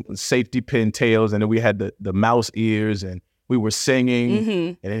tails, safety pin tails, and then we had the mouse ears, and we were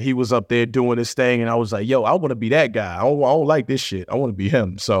singing, and then he was up there doing his thing, and I was like, yo, I want to be that guy. I don't like this shit. I want to be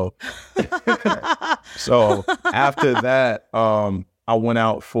him. So, so after that, I went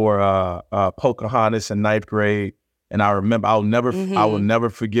out for Pocahontas in 9th grade, and I remember I will never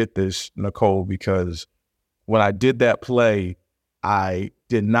forget this, Nicole, because when I did that play, I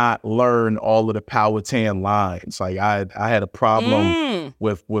did not learn all of the Powhatan lines. Like I had a problem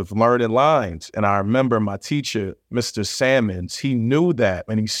with learning lines. And I remember my teacher, Mr. Sammons, he knew that,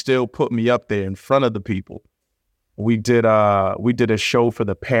 and he still put me up there in front of the people. We did a show for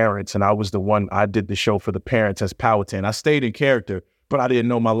the parents, and I did the show for the parents as Powhatan. I stayed in character, but I didn't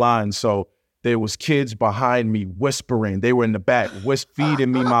know my lines. So there was kids behind me whispering. They were in the back,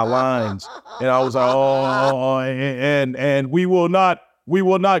 feeding me my lines. And I was like, oh, and we will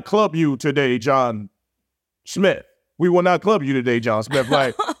not club you today, John Smith. We will not club you today, John Smith.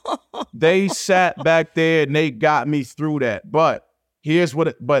 Like, they sat back there and they got me through that. But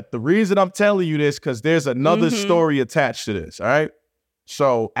but the reason I'm telling you this, because there's another story attached to this, all right?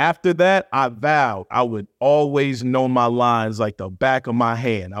 So after that, I vowed I would always know my lines like the back of my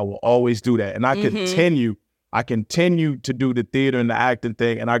hand. I will always do that. And I continued to do the theater and the acting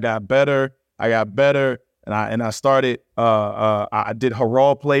thing, and I got better. And I started, I did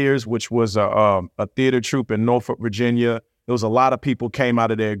Hurrah Players, which was a theater troupe in Norfolk, Virginia. There was a lot of people came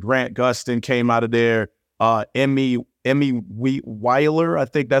out of there. Grant Gustin came out of there. Emmy Weiler, I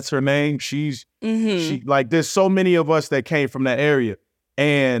think that's her name. She like, there's so many of us that came from that area.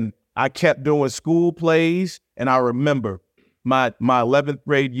 And I kept doing school plays. And I remember my 11th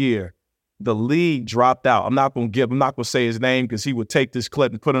grade year, the lead dropped out. I'm not going to say his name because he would take this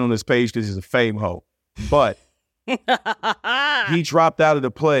clip and put it on his page because he's a fame hoe. But he dropped out of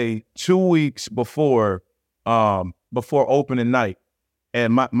the play 2 weeks before opening night.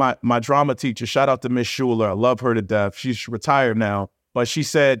 And my drama teacher, shout out to Miss Schuler, I love her to death. She's retired now, but she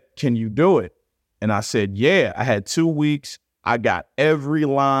said, "Can you do it?" And I said, "Yeah." I had 2 weeks. I got every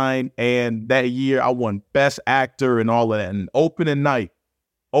line, and that year I won Best Actor and all of that. And opening night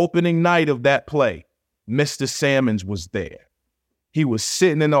of that play, Mr. Sammons was there. He was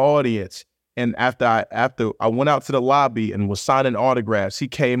sitting in the audience, and after I went out to the lobby and was signing autographs, he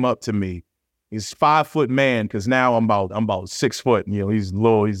came up to me. He's 5-foot man, because now I'm about 6 foot. You know, he's a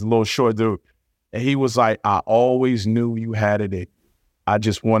little short dude. And he was like, "I always knew you had it in. I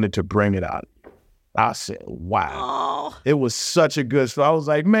just wanted to bring it out." I said, wow. Oh. It was such a good story. I was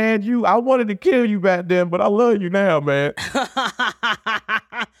like, man, I wanted to kill you back then, but I love you now, man.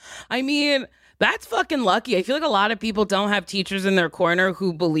 I mean, that's fucking lucky. I feel like a lot of people don't have teachers in their corner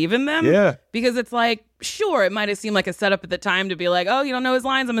who believe in them. Yeah. Because it's like, sure, it might have seemed like a setup at the time to be like, oh, you don't know his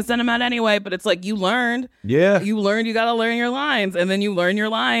lines, I'm going to send him out anyway. But it's like, you learned. Yeah. You got to learn your lines. And then you learn your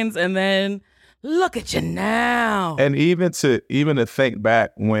lines. And then look at you now. And even to think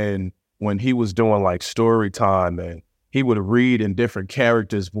back when he was doing like story time, and he would read in different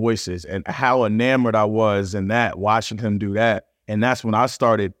characters' voices, and how enamored I was in that, watching him do that. And that's when I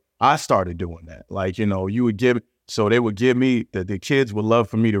started doing that. Like, you know, they would give me, the kids would love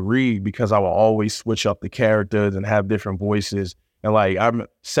for me to read because I would always switch up the characters and have different voices. And like, I'm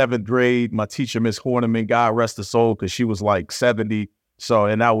 7th grade, my teacher, Miss Horniman, God rest her soul, because she was like 70. So,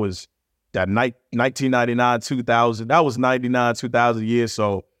 and that was that 1999, 2000, that was 99, 2000 years.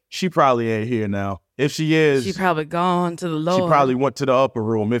 So she probably ain't here now. If she is, she probably gone to the Lord. She probably went to the upper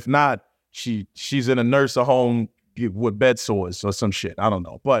room. If not, she's in a nursing home with bed sores or some shit. I don't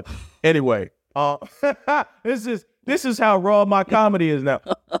know. But anyway, this is how raw my comedy is now.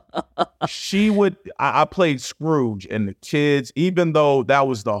 I played Scrooge, and the kids, even though that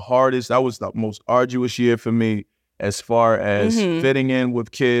was the most arduous year for me as far as fitting in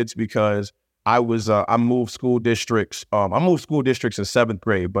with kids, because I moved school districts. I moved school districts in 7th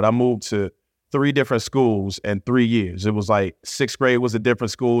grade, but I moved to 3 different schools in 3 years. It was like 6th grade was a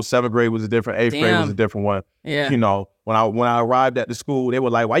different school, 7th grade was a different, 8th grade was a different one. Yeah. You know, when I arrived at the school, they were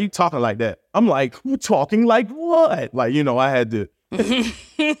like, "Why you talking like that?" I'm like, "Who talking like what?" Like, you know, I had to.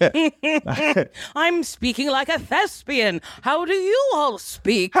 I'm speaking like a thespian. How do you all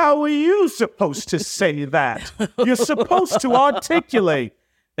speak? How are you supposed to say that? You're supposed to articulate.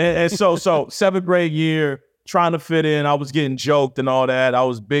 And so 7th grade year, trying to fit in, I was getting joked and all that. I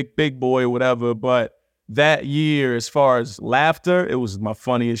was big boy or whatever. But that year, as far as laughter, it was my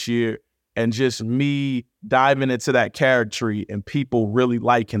funniest year. And just me diving into that character and people really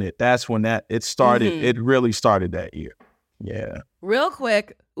liking it. That's when it started. It really started that year. Yeah. Real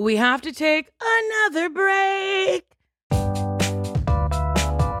quick, we have to take another break.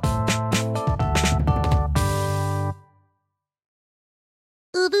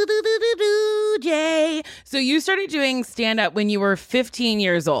 Jay. So you started doing stand-up when you were 15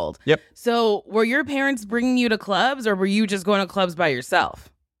 years old. Yep. So were your parents bringing you to clubs, or were you just going to clubs by yourself?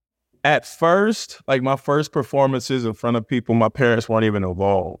 At first, like my first performances in front of people, my parents weren't even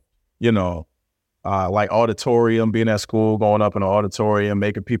involved. You know, like auditorium, being at school, going up in an auditorium,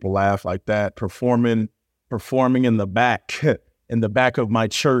 making people laugh like that, performing in the back, in the back of my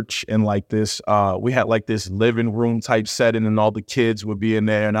church. And like this, we had like this living room type setting, and all the kids would be in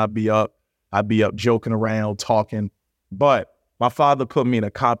there, and I'd be up joking around, talking. But my father put me in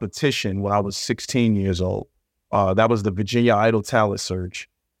a competition when I was 16 years old. That was the Virginia Idol Talent Search.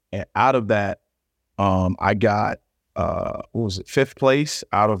 And out of that, I got, what was it, 5th place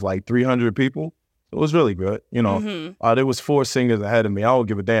out of like 300 people. It was really good. You know, there was 4 singers ahead of me. I don't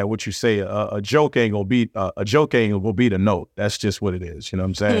give a damn what you say. A joke ain't gonna beat a note. That's just what it is. You know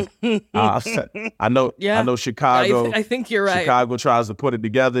what I'm saying? I know Chicago. I think you're right. Chicago tries to put it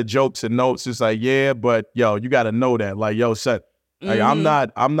together, jokes and notes. It's like, yeah, but yo, you got to know that. Like, yo, son, like, I'm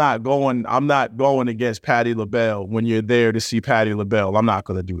not going against Patti LaBelle when you're there to see Patti LaBelle. I'm not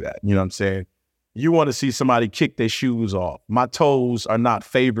gonna do that. You know what I'm saying? You want to see somebody kick their shoes off. My toes are not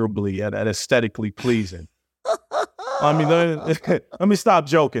favorably and aesthetically pleasing. I mean, let me stop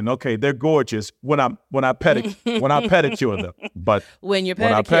joking. Okay, they're gorgeous when I pedicure them, but when you're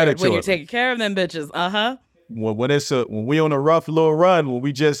taking care of them bitches, when we on a rough little run, when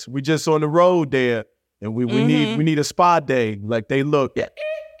we just on the road there, and we need a spa day, like they look.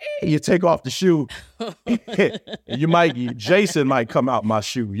 You take off the shoe, Jason might come out my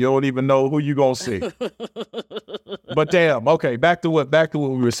shoe. You don't even know who you gonna see. But damn, okay, back to what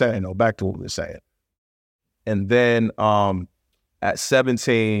we were saying though. And then at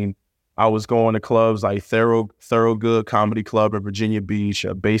 17, I was going to clubs like Thoroughgood Comedy Club in Virginia Beach,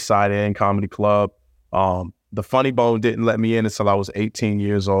 Bayside Inn Comedy Club. The Funny Bone didn't let me in until I was 18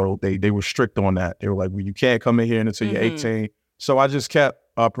 years old. They were strict on that. They were like, well, you can't come in here until you're 18. So I just kept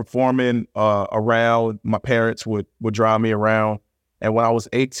performing around. My parents would drive me around. And when I was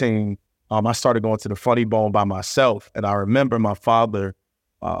 18, I started going to the Funny Bone by myself. And I remember my father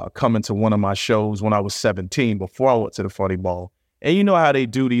coming to one of my shows when I was 17, before I went to the Funny Bone. And you know how they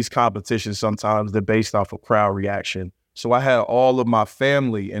do these competitions sometimes, they're based off of crowd reaction. So I had all of my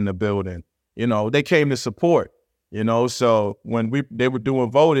family in the building. You know, they came to support, you know. So when they were doing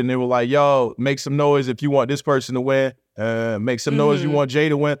voting, they were like, yo, make some noise if you want this person to win. Make some noise you want Jay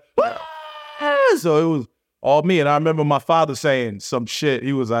to win. So it was all me. And I remember my father saying some shit.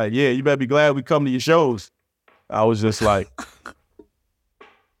 He was like, yeah, you better be glad we come to your shows. I was just like,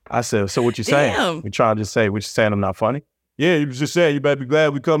 I said, so what you saying? Damn. We trying to say, what you saying I'm not funny? Yeah, he was just saying, you better be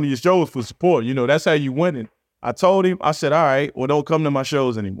glad we come to your shows for support. You know, that's how you winning. I told him, I said, all right, well, don't come to my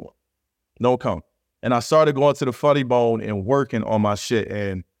shows anymore. Don't come. And I started going to the Funny Bone and working on my shit,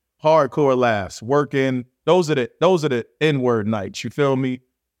 and hardcore laughs, working. Those are the N-word nights. You feel me?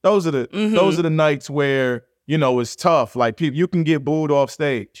 Those are the nights where, you know, it's tough. Like, people, you can get booed off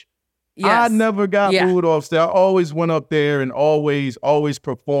stage. Yes. I never got booed off stage. I always went up there and always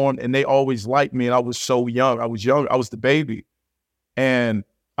performed, and they always liked me. And I was so young. I was the baby. And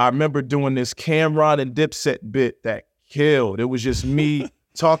I remember doing this Cameron and Dipset bit that killed. It was just me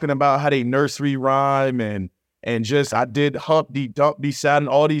talking about how they nursery rhyme, and just, I did Humpty Dumpty Satin,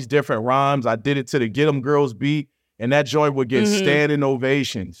 all these different rhymes. I did it to the Get 'Em Girls beat, and that joint would get standing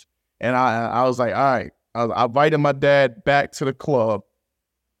ovations. And I was like, all right. I invited my dad back to the club.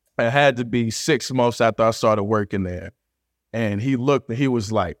 It had to be 6 months after I started working there. And he looked and he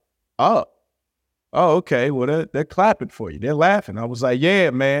was like, oh, okay. Well, they're clapping for you. They're laughing. I was like,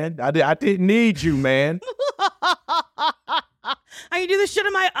 yeah, man. I didn't need you, man. I can do this shit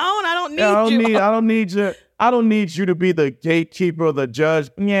on my own. I don't need you. I don't need you to be the gatekeeper or the judge.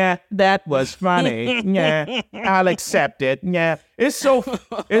 Yeah, that was funny. Yeah, I'll accept it. Yeah, it's so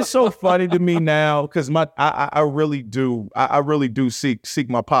funny to me now, because I really do seek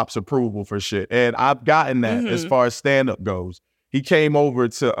my pop's approval for shit, and I've gotten that as far as stand up goes. He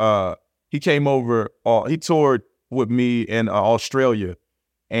toured with me in Australia,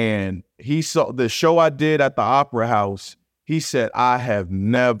 and he saw the show I did at the Opera House. He said, I have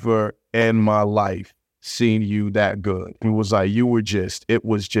never in my life seen you that good. He was like, you were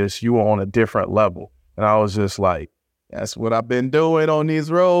on a different level. And I was just like, that's what I've been doing on this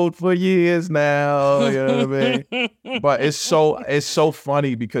road for years now. You know what I mean? But it's so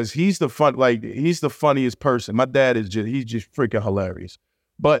funny, because he's the funniest person. My dad he's just freaking hilarious.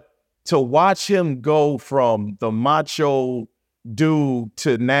 But to watch him go from the macho dude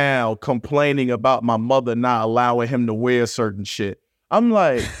to now complaining about my mother not allowing him to wear certain shit, I'm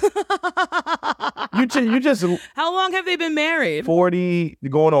like, You just How long have they been married? 40,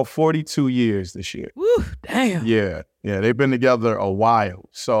 going on 42 years this year. Woo, damn. Yeah, they've been together a while.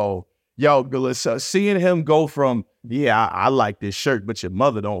 So, yo, seeing him go from, I like this shirt, but your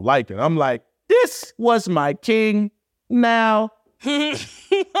mother don't like it. I'm like, this was my king. Now you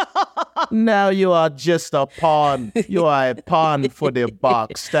are just a pawn. You are a pawn for the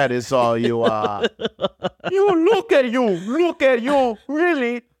box. That is all you are. Look at you.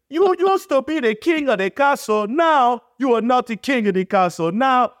 Really? You used to be the king of the castle. Now you are not the king of the castle.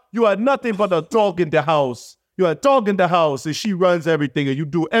 Now you are nothing but a dog in the house. You are a dog in the house, and she runs everything, and you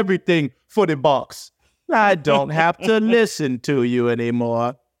do everything for the box. I don't have to listen to you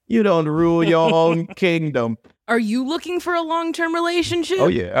anymore. You don't rule your own kingdom. Are you looking for a long-term relationship? Oh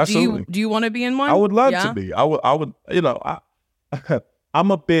yeah, absolutely. Do you want to be in one? I would love to be. I would.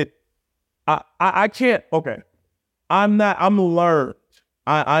 I'm a bit. I can't. Okay, I'm not. I'm learned.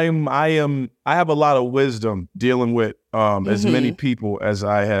 I have a lot of wisdom dealing with as many people as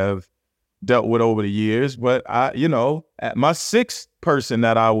I have dealt with over the years. But at my sixth person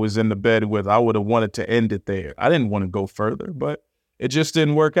that I was in the bed with, I would have wanted to end it there. I didn't want to go further, but it just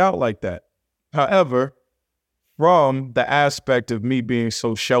didn't work out like that. However, from the aspect of me being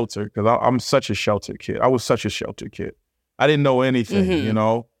so sheltered, because I'm such a sheltered kid. I was such a sheltered kid. I didn't know anything,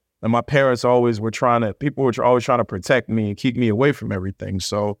 and my parents always were people were always trying to protect me and keep me away from everything.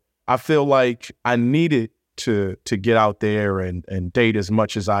 So I feel like I needed to get out there and date as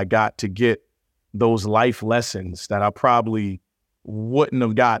much as I got to get those life lessons that I probably wouldn't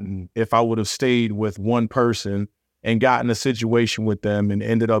have gotten if I would have stayed with one person and gotten a situation with them and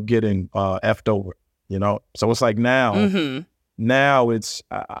ended up getting effed over. So it's like now it's,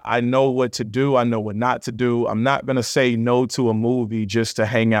 I know what to do. I know what not to do. I'm not going to say no to a movie just to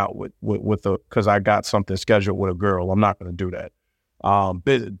hang out because I got something scheduled with a girl. I'm not going to do that.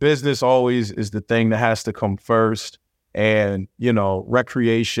 Business always is the thing that has to come first. And,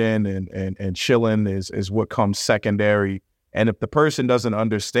 recreation and chilling is what comes secondary. And if the person doesn't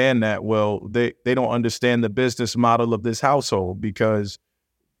understand that, well, they don't understand the business model of this household, because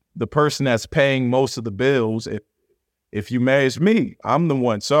the person that's paying most of the bills, if you marry me, I'm the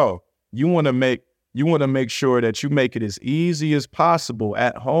one. So you want to make sure that you make it as easy as possible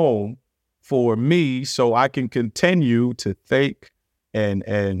at home for me, so I can continue to think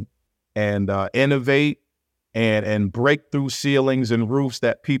and innovate and break through ceilings and roofs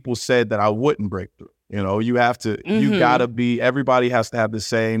that people said that I wouldn't break through. You have to, you gotta be, everybody has to have the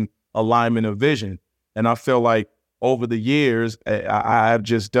same alignment of vision. And I feel like over the years, I've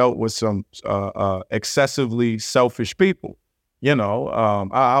just dealt with some excessively selfish people.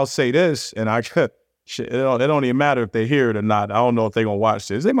 I'll say this, and it don't even matter if they hear it or not. I don't know if they're going to watch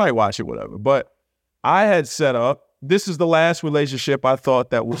this. They might watch it, whatever. But I had set up, this is the last relationship I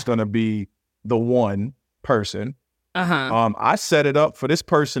thought that was going to be the one person. I set it up for this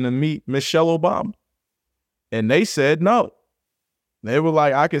person to meet Michelle Obama. And they said no. They were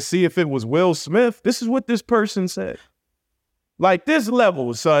like, I could see if it was Will Smith. This is what this person said. Like, this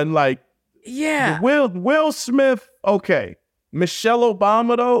level, son. Like, yeah, Will Smith, okay. Michelle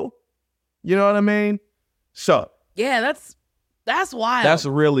Obama, though, you know what I mean? So yeah, that's wild. That's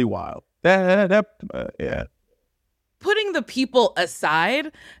really wild. Yeah. Putting the people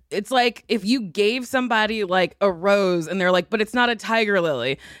aside, it's like if you gave somebody like a rose and they're like, but it's not a tiger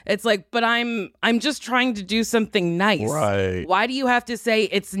lily. It's like, but I'm just trying to do something nice. Right. Why do you have to say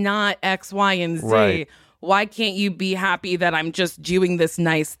it's not X, Y, and Z? Right. Why can't you be happy that I'm just doing this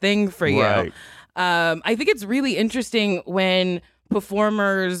nice thing for you? Right. I think it's really interesting when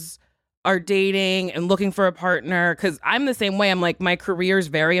performers are dating and looking for a partner, because I'm the same way. I'm like, my career is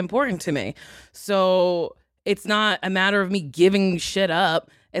very important to me. So it's not a matter of me giving shit up.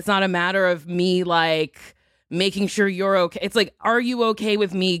 It's not a matter of me like making sure you're okay. It's like, are you okay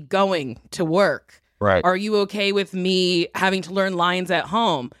with me going to work? Right. Are you okay with me having to learn lines at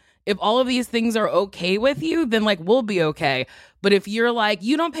home? If all of these things are okay with you, then like we'll be okay. But if you're like,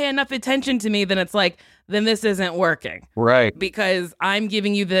 you don't pay enough attention to me, then it's like, then this isn't working. Right. Because I'm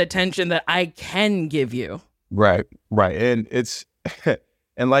giving you the attention that I can give you. Right. And it's,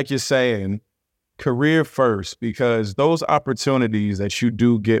 and like you're saying, career first, because those opportunities that you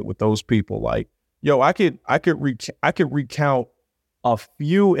do get with those people, like, yo, I could recount a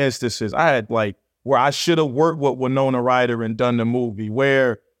few instances I had, like, where I should have worked with Winona Ryder and done the movie,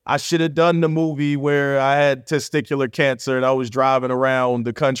 where I should have done the movie where I had testicular cancer and I was driving around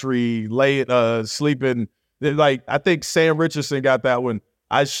the country sleeping. Like, I think Sam Richardson got that one.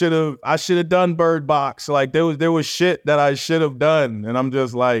 I should have done Bird Box. Like, there was shit that I should have done, and I'm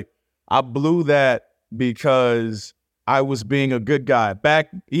just like, I blew that because I was being a good guy. Back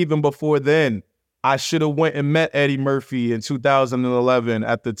even before then, I should have went and met Eddie Murphy in 2011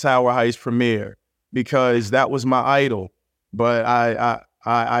 at the Tower Heights premiere because that was my idol. But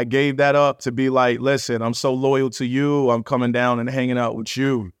I gave that up to be like, listen, I'm so loyal to you. I'm coming down and hanging out with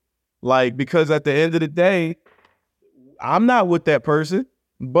you. Like, because at the end of the day, I'm not with that person,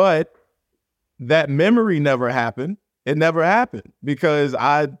 but that memory never happened. It never happened because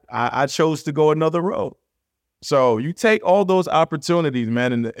I chose to go another road. So you take all those opportunities,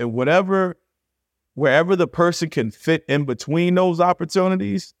 man, and wherever the person can fit in between those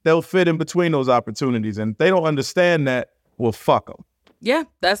opportunities, they'll fit in between those opportunities. And if they don't understand that, well, fuck them. Yeah,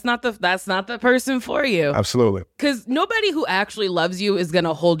 that's not the person for you. Absolutely. Because nobody who actually loves you is going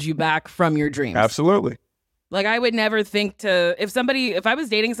to hold you back from your dreams. Absolutely. Like, I would never think if I was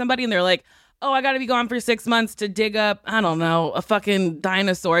dating somebody and they're like, oh, I got to be gone for 6 months to dig up, I don't know, a fucking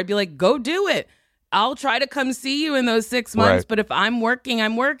dinosaur, I'd be like, go do it. I'll try to come see you in those 6 months, right. But if I'm working,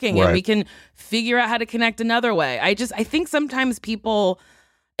 right. and we can figure out how to connect another way. I think sometimes people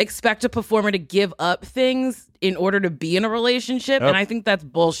expect a performer to give up things in order to be in a relationship, and I think that's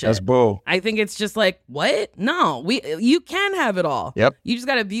bullshit. That's bull. I think it's just like, what? No, you can have it all. Yep. You just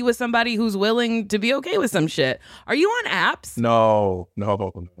got to be with somebody who's willing to be okay with some shit. Are you on apps? No.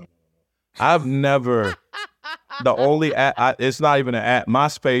 I've never. The only app, it's not even an app.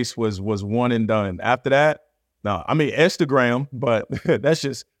 MySpace was one and done. After that, no. I mean Instagram, but that's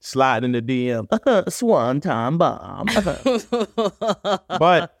just sliding in the DM. Swan time bomb.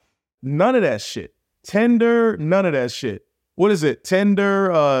 But none of that shit. Tinder, none of that shit. What is it?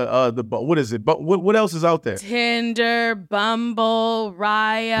 Tinder, what is it? But what else is out there? Tinder, Bumble,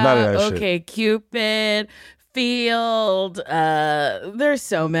 Raya, None of that Okay, shit. Cupid, Field. There's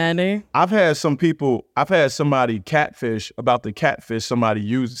so many. I've had somebody catfish about the catfish somebody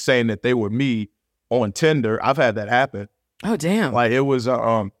used saying that they were me on Tinder. I've had that happen. Oh damn! Like it was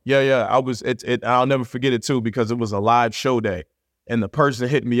yeah. I'll never forget it too because it was a live show day, and the person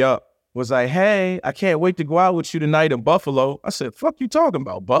hit me up was like, "Hey, I can't wait to go out with you tonight in Buffalo." I said, "Fuck you talking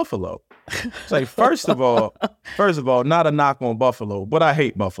about Buffalo?" It's like first of all, not a knock on Buffalo, but I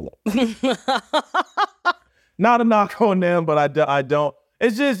hate Buffalo. Not a knock on them, but I don't.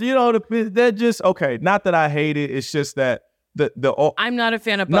 It's just, they're just, okay, not that I hate it. It's just that I'm not a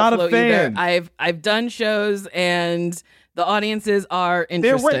fan of Not a Buffalo fan. either. I've done shows and the audiences are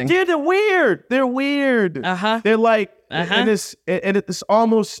interesting. They're weird. They're weird. Uh-huh. They're like, Uh-huh. and it's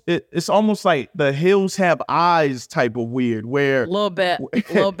almost like the hills have eyes type of weird where. A little bit.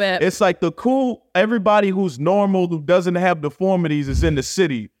 It's like the cool, everybody who's normal, who doesn't have deformities is in the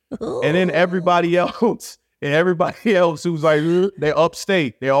city. And then everybody else who's like, they're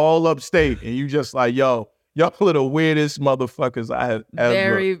upstate. They're all upstate. And you just like, yo, y'all are the weirdest motherfuckers I have ever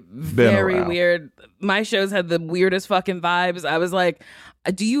Very, been very around. weird. My shows had the weirdest fucking vibes. I was like,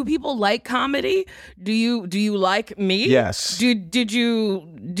 do you people like comedy? Do you like me? Yes. Did you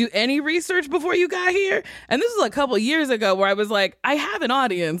do any research before you got here? And this was a couple years ago where I was like, I have an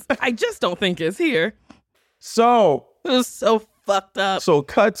audience. I just don't think it's here. So It was so fucked up. So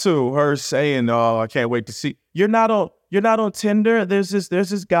cut to her saying, "Oh, I can't wait to see you're not on Tinder. There's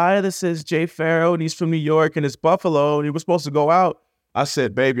this guy that says Jay Pharoah and he's from New York and it's Buffalo and he was supposed to go out." I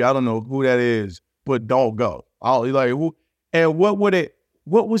said, "Baby, I don't know who that is, but don't go." And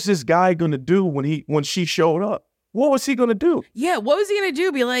what was this guy gonna do when she showed up? What was he gonna do? Yeah, what was he gonna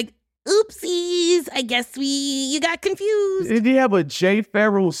do? Be like, oopsies, I guess you got confused. Did he have a Jay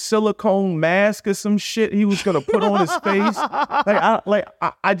Pharoah silicone mask or some shit he was gonna put on his face?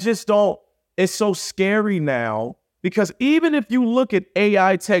 I just don't. It's so scary now because even if you look at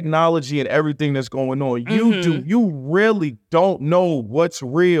AI technology and everything that's going on, you really don't know what's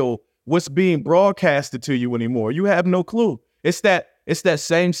real, what's being broadcasted to you anymore. You have no clue. It's that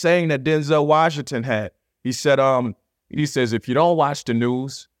same saying that Denzel Washington had. He said, he says, if you don't watch the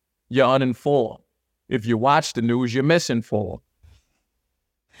news, you're uninformed. If you watch the news, you're misinformed.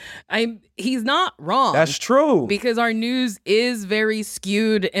 He's not wrong. That's true. Because our news is very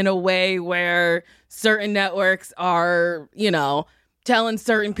skewed in a way where certain networks are, telling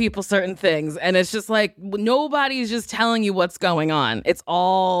certain people certain things. And it's just like, nobody's just telling you what's going on. It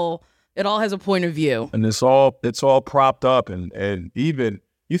all has a point of view. And it's all propped up. And even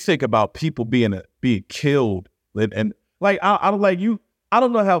you think about people being killed. And like, I don't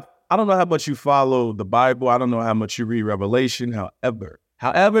know how much you follow the Bible. I don't know how much you read Revelation.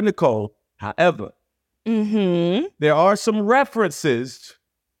 However, Nicole, there are some references,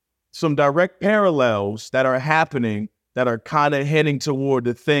 some direct parallels that are happening that are kind of heading toward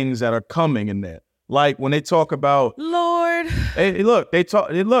the things that are coming in there. Like when they talk about Lord Lord. They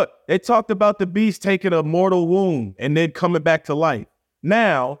talked about the beast taking a mortal wound and then coming back to life.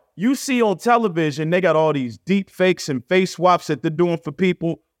 Now, you see on television, they got all these deep fakes and face swaps that they're doing for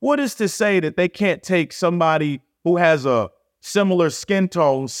people. What is to say that they can't take somebody who has a similar skin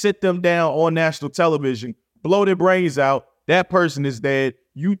tone, sit them down on national television, blow their brains out, that person is dead.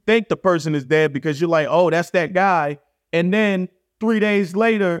 You think the person is dead because you're like, oh, that's that guy. And then 3 days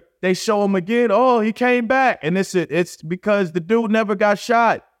later, they show him again. Oh, he came back. And it's because the dude never got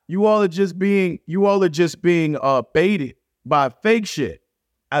shot. You all are just being baited by fake shit.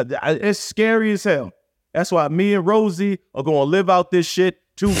 It's scary as hell. That's why me and Rosie are going to live out this shit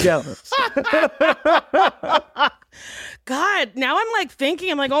together. God, now I'm like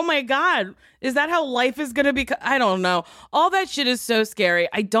thinking, I'm like, oh my God, is that how life is going to be? I don't know. All that shit is so scary.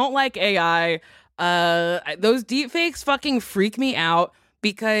 I don't like AI. Those deep fakes fucking freak me out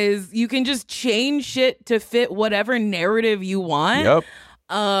because you can just change shit to fit whatever narrative you want. Yep.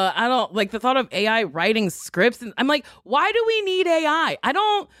 I don't like the thought of AI writing scripts. And I'm like, why do we need AI?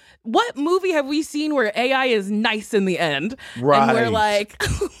 What movie have we seen where AI is nice in the end? Right. And we're like,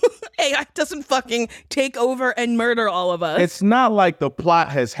 AI doesn't fucking take over and murder all of us. It's not like the plot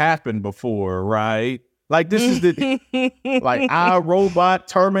has happened before, right? Like this is the like iRobot,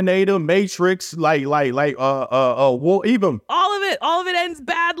 Terminator, Matrix, even all of it ends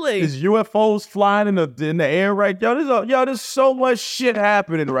badly. There's UFOs flying in the air right, there's so much shit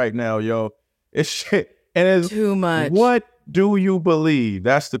happening right now, yo. It's shit, and it's too much. What do you believe?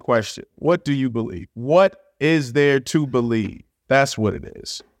 That's the question. What do you believe? What is there to believe? That's what it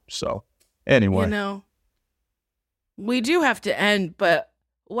is. So, anyway, we do have to end, but.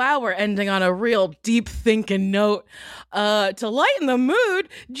 Wow, we're ending on a real deep thinking note. To lighten the mood,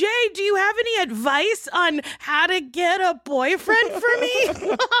 Jay, do you have any advice on how to get a boyfriend for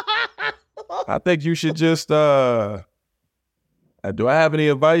me? I think you should just, do I have any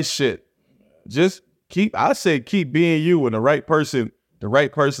advice? Shit. Just keep being you, and the right person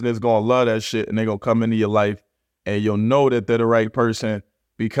is going to love that shit, and they're going to come into your life, and you'll know that they're the right person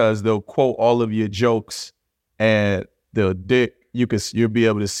because they'll quote all of your jokes, and they'll you'll be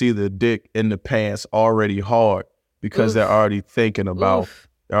able to see the dick in the pants already hard because they're already thinking about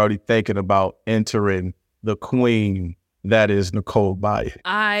entering the queen that is Nicole Byatt.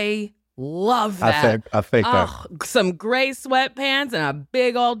 I love that. I think that. Some gray sweatpants and a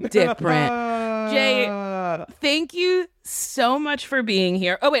big old dick print. Jay, thank you so much for being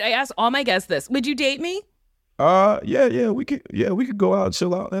here. Oh wait, I asked all my guests this. Would you date me? We could go out and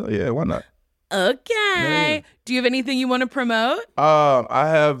chill out. Yeah, why not? Okay. Yeah. Do you have anything you want to promote? I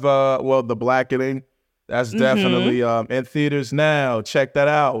have The Blackening. That's definitely in theaters now. Check that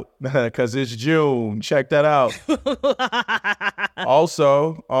out because it's June. Check that out.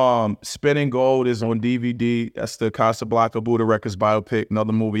 Also, Spinning Gold is on DVD. That's the Casablanca Buddha Records biopic.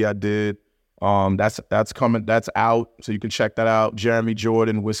 Another movie I did. That's coming. That's out. So you can check that out. Jeremy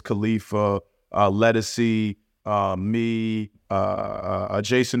Jordan, Wiz Khalifa, Lettucey, me.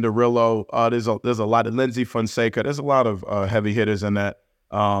 Jason Derulo, there's a lot of Lindsay Fonseca. There's a lot of heavy hitters in that.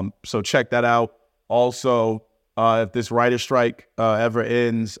 So check that out. Also, if this writer strike ever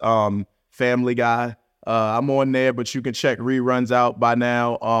ends, Family Guy, I'm on there, but you can check reruns out by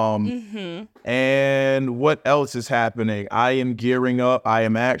now. And what else is happening? I am gearing up. I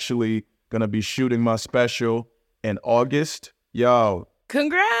am actually gonna be shooting my special in August. Yo,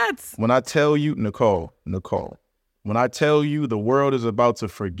 congrats! When I tell you, Nicole. When I tell you the world is about to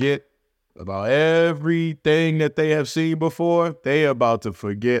forget about everything that they have seen before, they are about to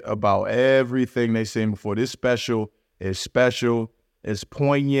forget about everything they've seen before. This special is special. It's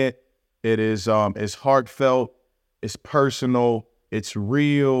poignant. It is it's heartfelt. It's personal. It's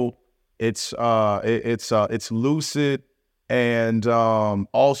real. It's lucid, and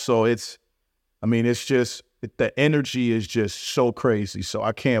also it's just the energy is just so crazy. So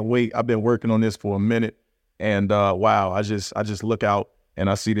I can't wait. I've been working on this for a minute. And wow, I just look out and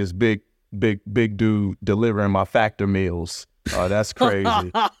I see this big dude delivering my factor meals. That's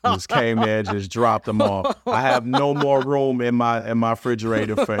crazy. Just came there and just dropped them off. I have no more room in my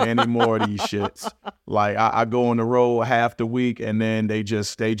refrigerator for any more of these shits. Like I go on the road half the week and then they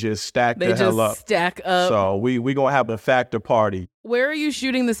just stack the hell up. Stack up. So we gonna have a factor party. Where are you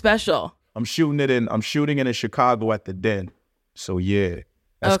shooting the special? I'm shooting it in Chicago at the Den. So yeah,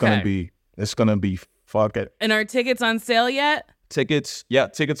 it's gonna be. Fuck it. And are tickets on sale yet? Tickets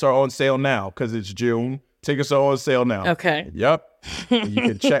are on sale now because it's June. Tickets are on sale now. Okay. Yep. You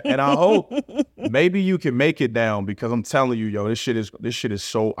can check, and I hope maybe you can make it down because I'm telling you, yo, this shit is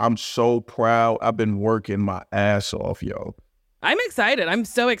so. I'm so proud. I've been working my ass off, yo. I'm excited. I'm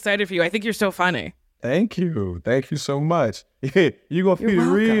so excited for you. I think you're so funny. Thank you. Thank you so much. Yeah, you going to see the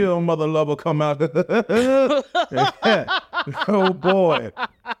welcome. real mother lover come out. Oh, boy.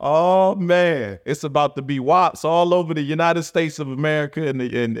 Oh, man. It's about to be WAPs all over the United States of America and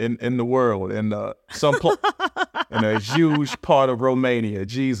in the world. And and a huge part of Romania.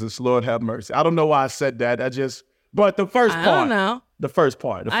 Jesus, Lord have mercy. I don't know why I said that. But the first part. I don't know. The first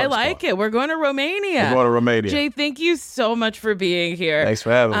part. I like it. We're going to Romania. We're going to Romania. Jay, thank you so much for being here. Thanks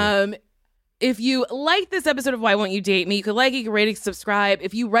for having me. If you like this episode of Why Won't You Date Me, you could like it, you could rate it, subscribe.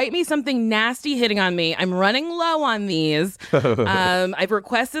 If you write me something nasty hitting on me, I'm running low on these. I've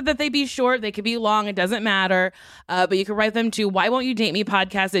requested that they be short. They could be long. It doesn't matter. But you can write them to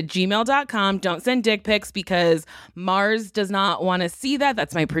whywon'tyoudate-me-podcast@gmail.com. Don't send dick pics because Mars does not want to see that.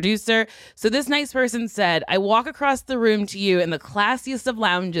 That's my producer. So this nice person said, I walk across the room to you in the classiest of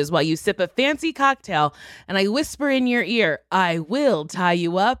lounges while you sip a fancy cocktail, and I whisper in your ear, I will tie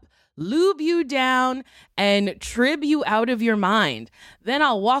you up, lube you down, and trib you out of your mind. Then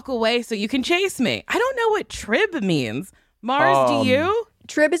I'll walk away so you can chase me. I don't know what trib means. Mars, do you?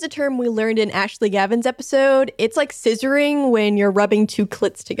 Trib is a term we learned in Ashley Gavin's episode. It's like scissoring when you're rubbing two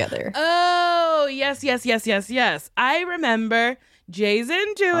clits together. Oh, yes. I remember. Jay's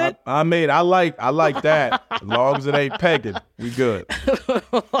into it. I like that. As long as it ain't pegging, we good. As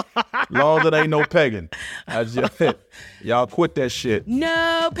long as it ain't no pegging. Y'all quit that shit.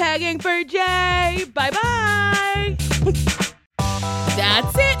 No pegging for Jay. Bye-bye.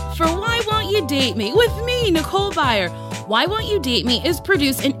 That's it for Why Won't You Date Me with me, Nicole Byer. Why Won't You Date Me is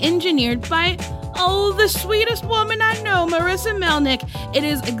produced and engineered by, the sweetest woman I know, Marissa Melnick. It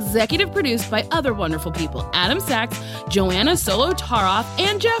is executive produced by other wonderful people, Adam Sachs, Joanna Solotaroff,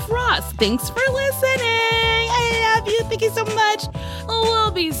 and Jeff Ross. Thanks for listening. I love you. Thank you so much. We'll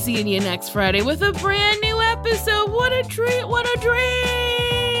be seeing you next Friday with a brand new episode. What a treat. What a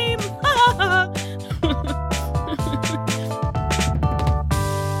dream.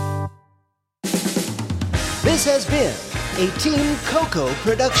 This has been a Team Coco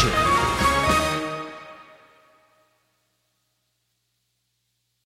production.